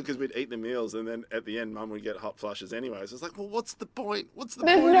I remember because we'd eat the meals, and then at the end, Mum would get hot flushes anyway. So it's like, well, what's the point? What's the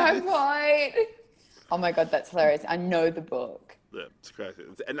There's point? no of this? point. Oh my God, that's hilarious. I know the book. Yeah, it's crazy.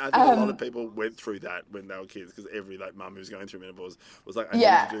 And I think a lot of people went through that when they were kids, because every mum who's going through menopause was like, I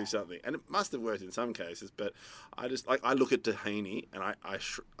need to do something, and it must have worked in some cases. But I just I look at tahini and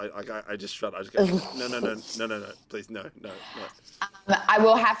I just shut. I just go, no, please, no. I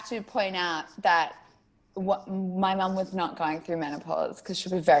will have to point out that my mum was not going through menopause because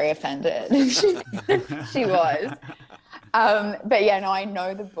she'd be very offended. She was. But yeah, no, I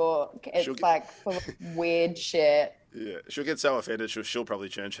know the book. It's like full of weird shit. Yeah, she'll get so offended she'll probably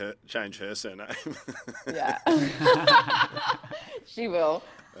change her surname. Yeah. She will.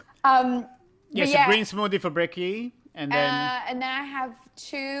 Yes, a green smoothie for brekkie, and then and then I have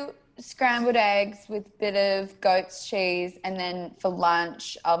 2 scrambled eggs with a bit of goat's cheese, and then for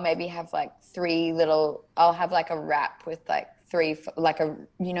lunch I'll maybe have like 3 little. I'll have like a wrap with like 3, like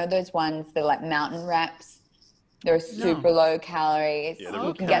those ones that are like mountain wraps. They're super low calories. Yeah,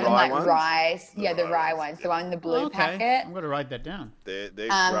 you can get them like ones? rice. The the rye rye ones. The one in the blue okay. packet. I'm gonna write that down. They're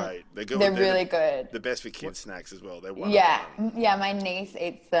great. They're good. They're really good. The best for kids snacks as well. They're one. Yeah, my niece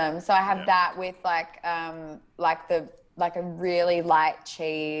eats them. So I have that with like a really light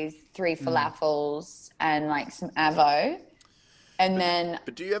cheese, 3 falafels, and like some avo. And then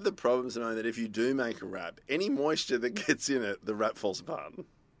But do you have the problem, Simone, that if you do make a wrap, any moisture that gets in it, the wrap falls apart?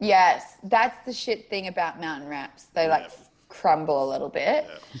 yes, that's the shit thing about mountain wraps. They like crumble a little bit.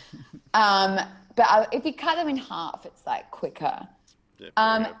 Yeah. But if you cut them in half, it's like quicker. Yeah,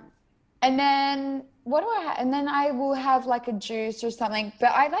 And then what do I have? And then I will have like a juice or something.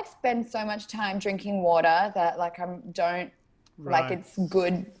 But I like spend so much time drinking water that like like it's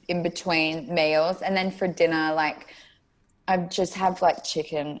good in between meals. And then for dinner, like I just have like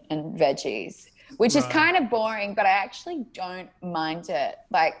chicken and veggies, which is kind of boring, but I actually don't mind it.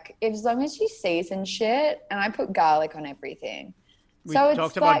 Like as long as you season shit, and I put garlic on everything. We So talked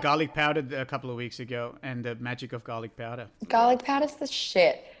it's about like- garlic powder a couple of weeks ago, and the magic of garlic powder. Garlic powder's the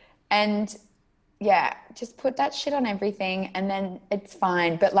shit. And yeah, just put that shit on everything and then it's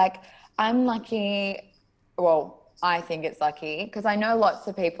fine. But like, I'm lucky. Well, I think it's lucky because I know lots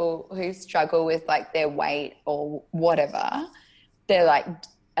of people who struggle with like their weight or whatever. They're like,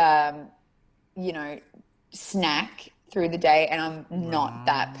 snack through the day, and I'm not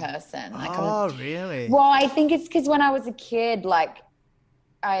that person. Like, Really? well, I think it's because when I was a kid, like,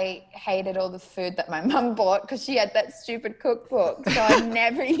 I hated all the food that my mum bought because she had that stupid cookbook. So I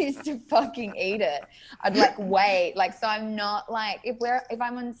never used to fucking eat it. I'd like wait. Like, so I'm not like, if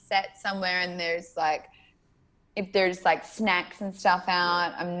I'm on set somewhere and there's like, if there's like snacks and stuff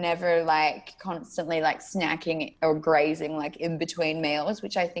out, I'm never like constantly like snacking or grazing like in between meals,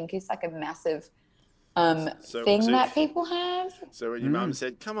 which I think is like a massive thing that people have. So when your mum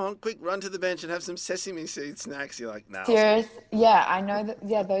said, come on, quick, run to the bench and have some sesame seed snacks, you're like, no. Serious? Yeah, I know that.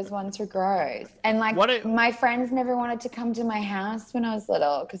 Yeah, those ones are gross. And like my friends never wanted to come to my house when I was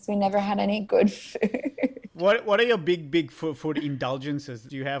little because we never had any good food. What are your big food indulgences?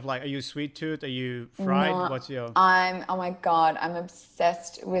 Do you have like, are you sweet tooth? Are you fried? No, What's your? Oh my God, I'm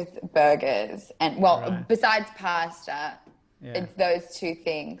obsessed with burgers. And besides pasta, it's those 2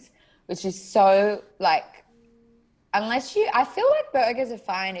 things, which is so like, I feel like burgers are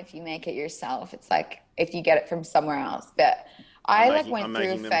fine if you make it yourself. It's like if you get it from somewhere else. But I'm went through a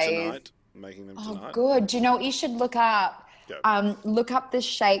making them phase. tonight. I'm making them tonight. Oh, good. Do you know what you should look up? Go. Look up the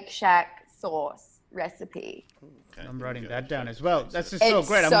Shake Shack sauce recipe. Okay, I'm writing there we that go. down as well. That's just so It's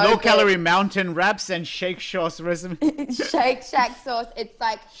great. I'm so low-calorie good. mountain wraps and Shake Shaw's recipe. Shake Shack sauce. It's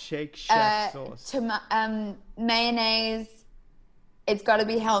like Shake Shack sauce. mayonnaise. It's got to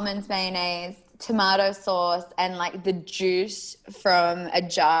be Hellman's mayonnaise, tomato sauce, and like the juice from a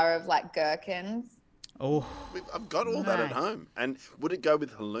jar of like gherkins. Oh, I've got all that at home. And would it go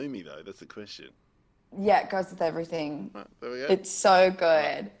with halloumi, though? That's the question. Yeah, it goes with everything. Right, there we go. It's so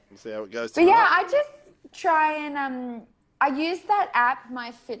good. We'll see how it goes But tonight. yeah, I just try and I use that app,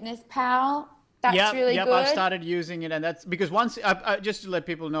 MyFitnessPal. That's really good. I've started using it, and that's because once, just to let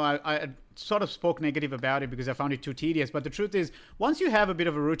people know, I sort of spoke negative about it because I found it too tedious. But the truth is, once you have a bit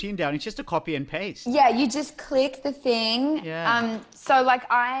of a routine down, it's just a copy and paste. Yeah, you just click the thing. Yeah. So like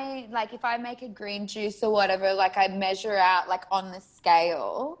if I make a green juice or whatever, like I measure out like on the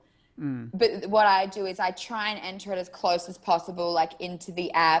scale. But what I do is I try and enter it as close as possible, like into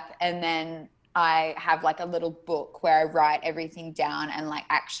the app, and then I have like a little book where I write everything down and like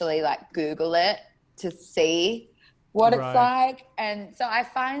actually like Google it to see what it's like. And so I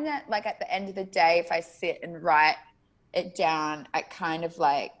find that like at the end of the day, if I sit and write it down, I kind of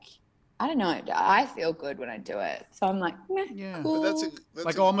like, I don't know, I feel good when I do it. So I'm like, cool. But that's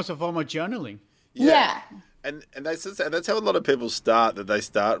Like almost a form of journaling. Yeah. And that's how a lot of people start, that they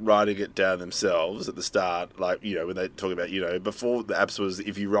start writing it down themselves at the start. Like, you know, when they talk about, you know, before the apps was,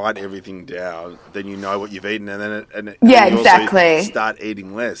 if you write everything down, then you know what you've eaten, and then you exactly. also start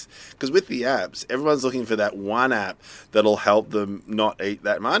eating less. Because with the apps, everyone's looking for that one app that'll help them not eat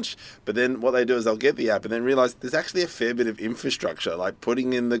that much. But then what they do is they'll get the app and then realize there's actually a fair bit of infrastructure, like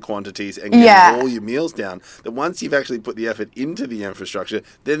putting in the quantities and getting all your meals down. That once you've actually put the effort into the infrastructure,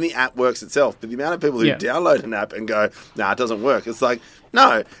 then the app works itself. But the amount of people who download an app and go, nah, it doesn't work. It's like,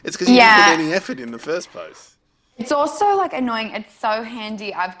 no, it's because you didn't put any effort in the first place. It's also like annoying. It's so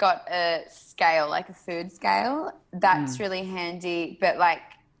handy. I've got a scale, like a food scale. That's really handy. But like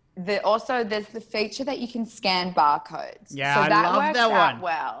there's the feature that you can scan barcodes. Yeah, so I that love works that out one.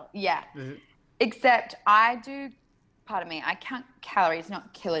 well. Yeah. Except I count calories,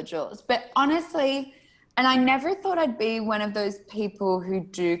 not kilojoules. But honestly, and I never thought I'd be one of those people who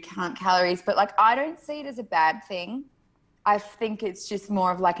do count calories, but like I don't see it as a bad thing. I think it's just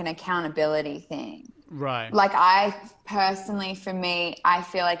more of like an accountability thing. Right. Like I personally, for me, I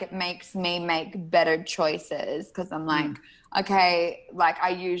feel like it makes me make better choices because I'm like, okay, like I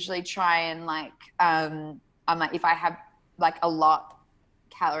usually try and like, I'm like, if I have like a lot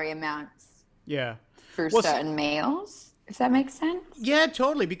calorie amounts for certain meals. If that makes sense? Yeah,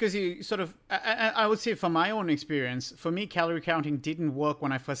 totally. Because you sort of, I would say from my own experience, for me, calorie counting didn't work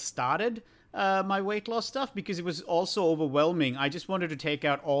when I first started my weight loss stuff because it was also overwhelming. I just wanted to take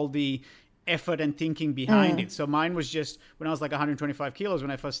out all the effort and thinking behind it. So mine was just, when I was like 125 kilos,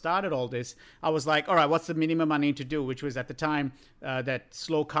 when I first started all this, I was like, all right, what's the minimum I need to do? Which was at the time that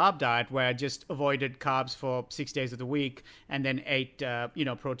slow carb diet where I just avoided carbs for 6 days of the week and then ate,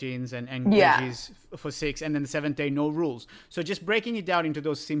 proteins and veggies for 6, and then the 7th day, no rules. So just breaking it down into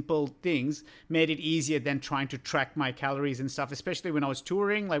those simple things made it easier than trying to track my calories and stuff, especially when I was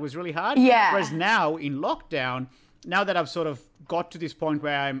touring, like it was really hard. Yeah. Whereas now in lockdown, now that I've sort of got to this point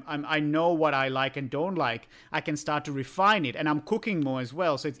where I know what I like and don't like, I can start to refine it, and I'm cooking more as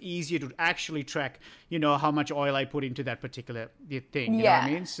well, so it's easier to actually track, you know, how much oil I put into that particular thing. You know what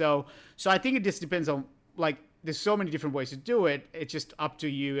I mean? So I think it just depends on, like, there's so many different ways to do it. It's just up to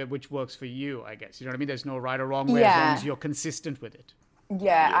you which works for you, I guess. You know what I mean? There's no right or wrong way as long as you're consistent with it.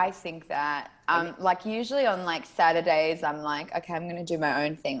 Yeah, I think that. Like usually on like Saturdays, I'm like, okay, I'm going to do my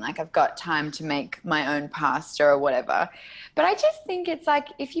own thing. Like I've got time to make my own pasta or whatever. But I just think it's like,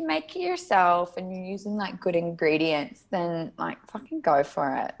 if you make it yourself and you're using like good ingredients, then like fucking go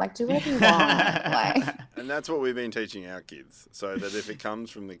for it. Like do whatever you want. Like. And that's what we've been teaching our kids. So that if it comes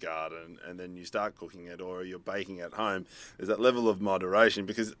from the garden and then you start cooking it or you're baking at home, there's that level of moderation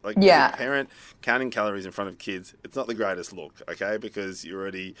because like as a parent, counting calories in front of kids, it's not the greatest look, okay? Because you're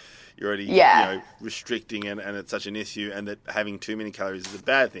already you know, restricting and it's such an issue, and that having too many calories is a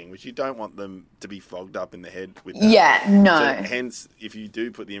bad thing, which you don't want them to be fogged up in the head with that. Yeah, no. So hence, if you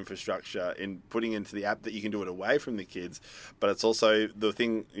do put the infrastructure in putting into the app, that you can do it away from the kids, but it's also the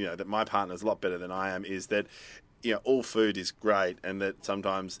thing, you know, that my partner's a lot better than I am, is that, you know, all food is great, and that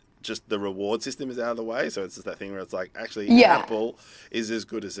sometimes just the reward system is out of the way. So it's just that thing where it's like, actually, an apple is as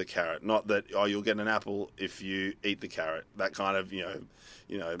good as a carrot. Not that, oh, you'll get an apple if you eat the carrot. That kind of, you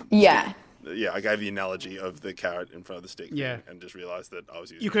know. Yeah. Yeah, I gave the analogy of the carrot in front of the stick thing and just realised that I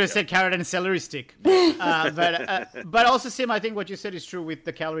was using. You could have said carrot and celery stick. But also, Sim, I think what you said is true with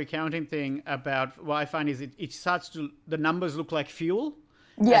the calorie counting thing. About what I find is it starts to, the numbers look like fuel.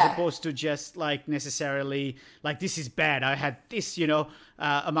 As opposed to just like necessarily like, this is bad, I had this, you know,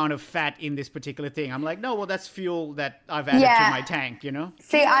 amount of fat in this particular thing. I'm like, no, well, that's fuel that I've added to my tank, you know?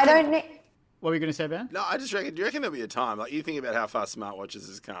 See, I don't need... What were you going to say, Ben? No, I just reckon. Do you reckon there'll be a time? Like you think about how far smartwatches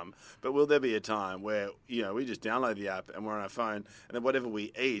has come, but will there be a time where we just download the app and we're on our phone, and then whatever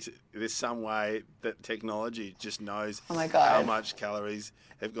we eat, there's some way that technology just knows Oh my God. how much calories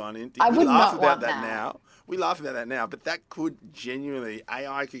have gone in. I We would laugh not about want that that. now. We laugh about that now, but that could genuinely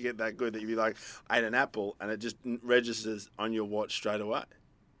AI could get that good that you'd be like, I ate an apple, and it just registers on your watch straight away.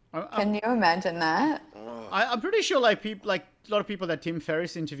 Can you imagine that? I'm pretty sure like a lot of people that Tim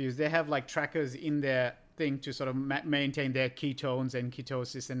Ferriss interviews, they have like trackers in their thing to sort of maintain their ketones and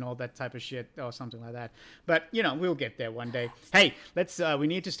ketosis and all that type of shit or something like that. But we'll get there one day. Hey, we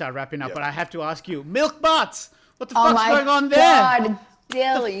need to start wrapping up, Yep. but I have to ask you, milk butts. What the Oh fuck's my going on there? God,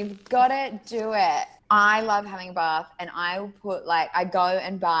 Dill, you've got to do it. I love having a bath, and I will put I go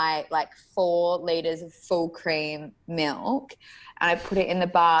and buy 4 liters of full cream milk, and I put it in the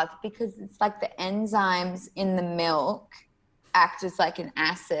bath because it's like the enzymes in the milk act as like an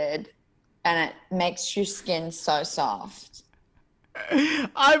acid, and it makes your skin so soft. When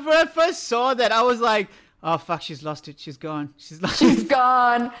I first saw that, I was like, oh fuck, she's lost it. She's gone. She's lost She's it.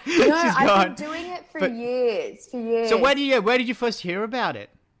 gone. No, She's I've gone. been doing it for But- years. So where did you first hear about it?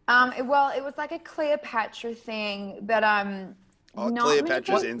 Well, it was like a Cleopatra thing, but not many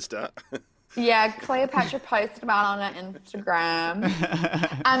Cleopatra's people- Insta. Yeah, Cleopatra posted about it on her Instagram.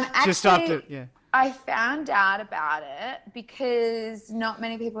 Actually, Just after, yeah. I found out about it because not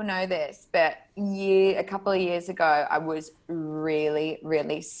many people know this, but a couple of years ago, I was really,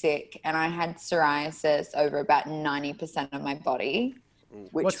 really sick, and I had psoriasis over about 90% of my body.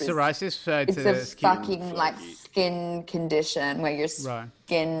 What's psoriasis? It's a a skin. fucking skin condition where your Right.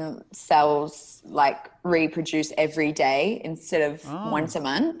 skin cells reproduce every day instead of once a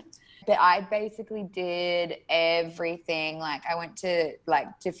month. But I basically did everything. I went to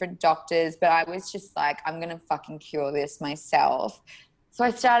different doctors, but I was just I'm going to fucking cure this myself. So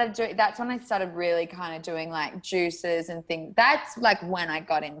that's when I started really kind of doing juices and things. That's when I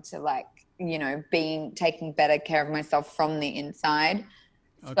got into taking better care of myself from the inside.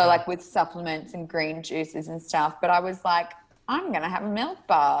 Okay. So with supplements and green juices and stuff. But I was I'm going to have a milk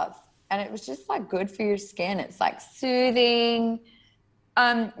bath. And it was just good for your skin. It's soothing.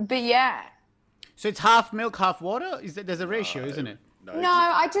 But yeah. So it's half milk, half water? There's a ratio, isn't it? No,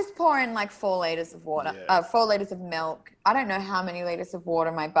 I just pour in 4 liters of water, Yeah. 4 liters of milk. I don't know how many liters of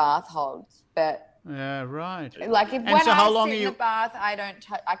water my bath holds, but Yeah, right. when so how I long sit are in you- the bath, I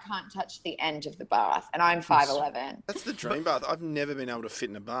can't touch the end of the bath, and I'm 5'11". That's the dream bath. I've never been able to fit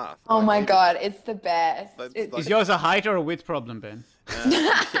in a bath. Oh my God, it's the best. Is yours a height or a width problem, Ben?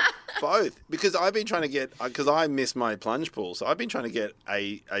 Both, because I've been trying to get, because I miss my plunge pool, so I've been trying to get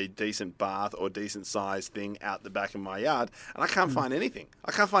a decent bath or decent sized thing out the back of my yard, and I can't find anything.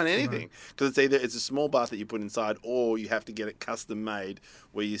 I can't find anything because it's a small bath that you put inside, or you have to get it custom made,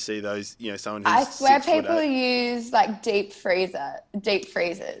 where you see those, someone who's I swear 6'8". people use deep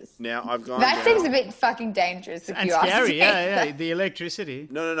freezers. Now I've gone. That down- seems a bit fucking dangerous if And you ask scary, me. yeah. The electricity.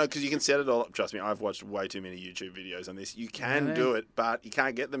 No, because you can set it all up. Trust me, I've watched way too many YouTube videos on this. You can Really? do it, but you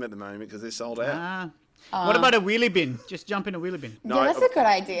can't get them at the moment because they're sold out. What about a wheelie bin? Just jump in a wheelie bin. No, Yeah, that's a good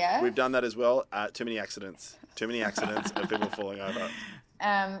idea. We've done that as well. Too many accidents. Too many accidents of people falling over.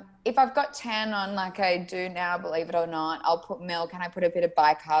 If I've got tan on like I do now, believe it or not, I'll put milk and I put a bit of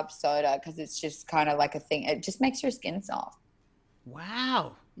bicarb soda because it's just kind of like a thing. It just makes your skin soft.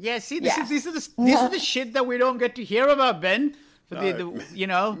 Wow. Yeah, see, Yeah. this is the shit that we don't get to hear about, Ben. For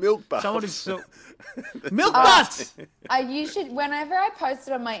No. Milk baths. Someone is so milk baths. Whenever I post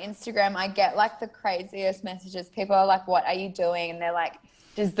it on my Instagram, I get the craziest messages. People are like, "What are you doing?" And they're like,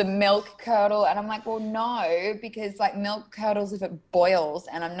 "Does the milk curdle?" And I'm like, "Well, no, because milk curdles if it boils,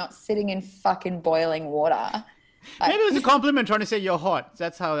 and I'm not sitting in fucking boiling water." Maybe it was a compliment trying to say you're hot.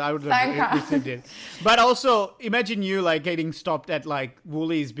 That's how I would Thank have you. received it. But also, imagine you getting stopped at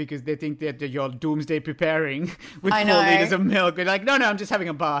Woolies because they think that you're doomsday preparing with I 4 know. liters of milk. They're like, no, I'm just having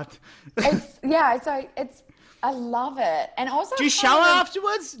a bath. I love it. And also, Do you shower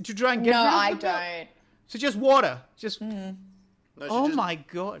afterwards to try and get No, rid of I the milk? don't. So just water. Just No, she oh just, my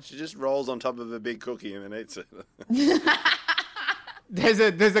god. She just rolls on top of a big cookie and then eats it.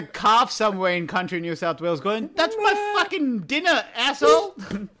 There's a calf somewhere in country New South Wales going, that's my fucking dinner, asshole.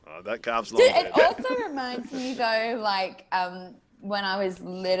 Oh, that calf's long. It also reminds me though, when I was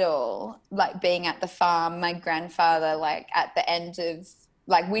little, being at the farm, my grandfather, at the end of,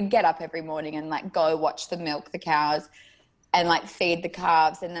 we'd get up every morning and go watch the milk the cows and feed the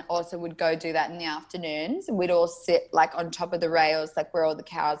calves, and then also would go do that in the afternoons. And we'd all sit on top of the rails, where all the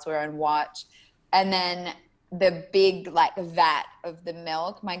cows were, and watch. And then the big vat of the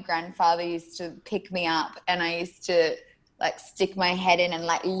milk, my grandfather used to pick me up, and I used to like stick my head in and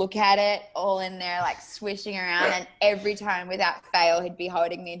like look at it all in there, like swishing around. And every time without fail, he'd be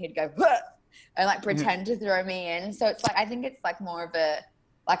holding me and he'd go, "Whoa," and like pretend to throw me in. So it's like, I think it's like more of a,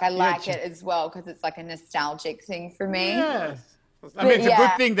 like I like it as well because it's like a nostalgic thing for me. Yes. I mean, it's a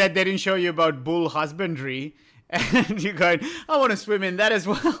good thing that they didn't show you about bull husbandry and you're going, I want to swim in that as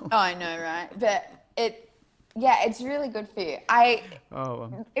well. Oh, I know, right? But it's really good for you. I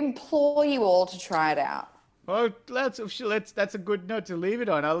implore you all to try it out. Well, that's a good note to leave it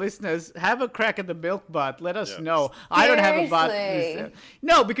on. Our listeners, have a crack at the milk butt. Let us know. I don't have a butt.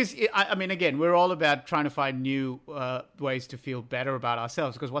 No, because, I mean, again, we're all about trying to find new ways to feel better about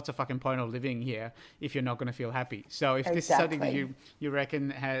ourselves, because what's the fucking point of living here if you're not going to feel happy? So if this is something that you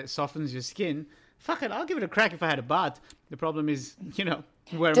reckon softens your skin, fuck it, I'll give it a crack if I had a butt. The problem is, you know,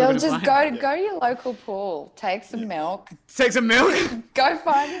 where am I going to find it? Go to your local pool, take some milk. Take some milk? Go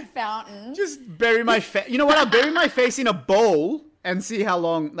find a fountain. Just bury my face. You know what? I'll bury my face in a bowl and see how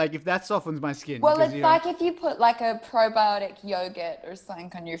long, like if that softens my skin. Well, it's like if you put like a probiotic yogurt or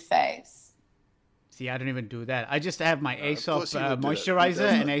something on your face. See, I don't even do that. I just have my Aesop moisturizer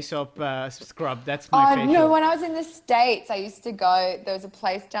and Aesop scrub. That's my facial. No, when I was in the States, I used to go, there was a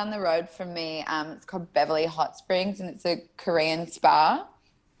place down the road from me. It's called Beverly Hot Springs, and it's a Korean spa.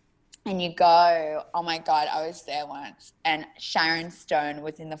 And you go, oh my God, I was there once. And Sharon Stone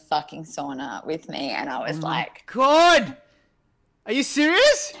was in the fucking sauna with me. And I was like, God, are you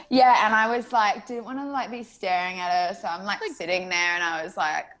serious? Yeah. And I was like, didn't want to like be staring at her. So I'm like sitting there and I was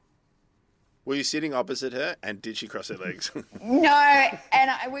like, were you sitting opposite her, and did she cross her legs? No,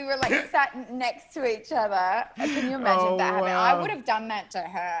 and we were like sat next to each other. Can you imagine that happening? I would have done that to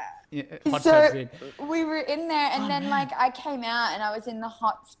her. Yeah, so we were in there, and then like I came out and I was in the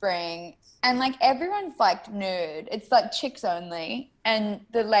hot spring, and like everyone's like nude. It's like chicks only. And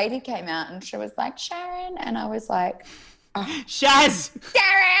the lady came out and she was like, Sharon, and I was like, Shaz!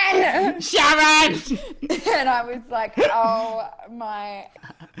 Sharon! And I was like, oh my.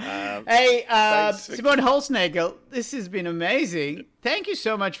 Hey, Simone Holznagel, this has been amazing. Thank you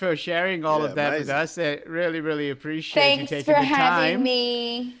so much for sharing all of that with us. I really, really appreciate you taking the time. Thanks for having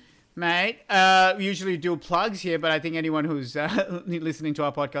me. Mate, we usually do plugs here, but I think anyone who's listening to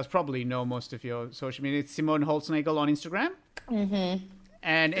our podcast probably know most of your social media. It's Simone Holznagel on Instagram. Mm-hmm.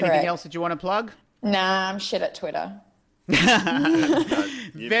 And anything else that you want to plug? Nah, I'm shit at Twitter.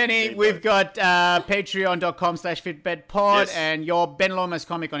 Benny, we've got patreon.com/fitbedpod and your Ben Lomas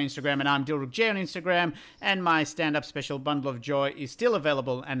comic on Instagram, and I'm Dilruk J on Instagram, and my stand-up special Bundle of Joy is still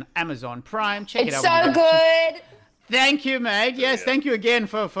available on Amazon Prime. Check it out. It's so good. Thank you, mate. Yes, thank you again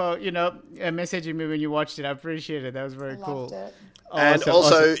for messaging me when you watched it. I appreciate it. That was very cool. Loved it. And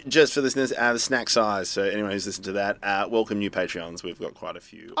also, just for listeners, the snack size. So anyone who's listened to that, welcome new Patreons. We've got quite a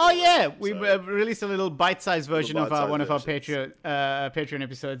few. Oh yeah, we released a little bite-sized version of one of our Patreon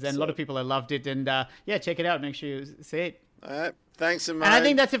episodes, and a lot of people have loved it. And check it out. Make sure you see it. All right, thanks, Simone. And I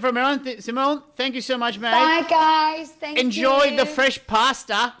think that's it from everyone. Simone, thank you so much, mate. Bye, guys. Enjoy the fresh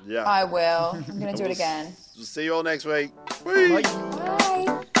pasta. Yeah, I will. I'm gonna do it again. See you all next week. Bye. Bye.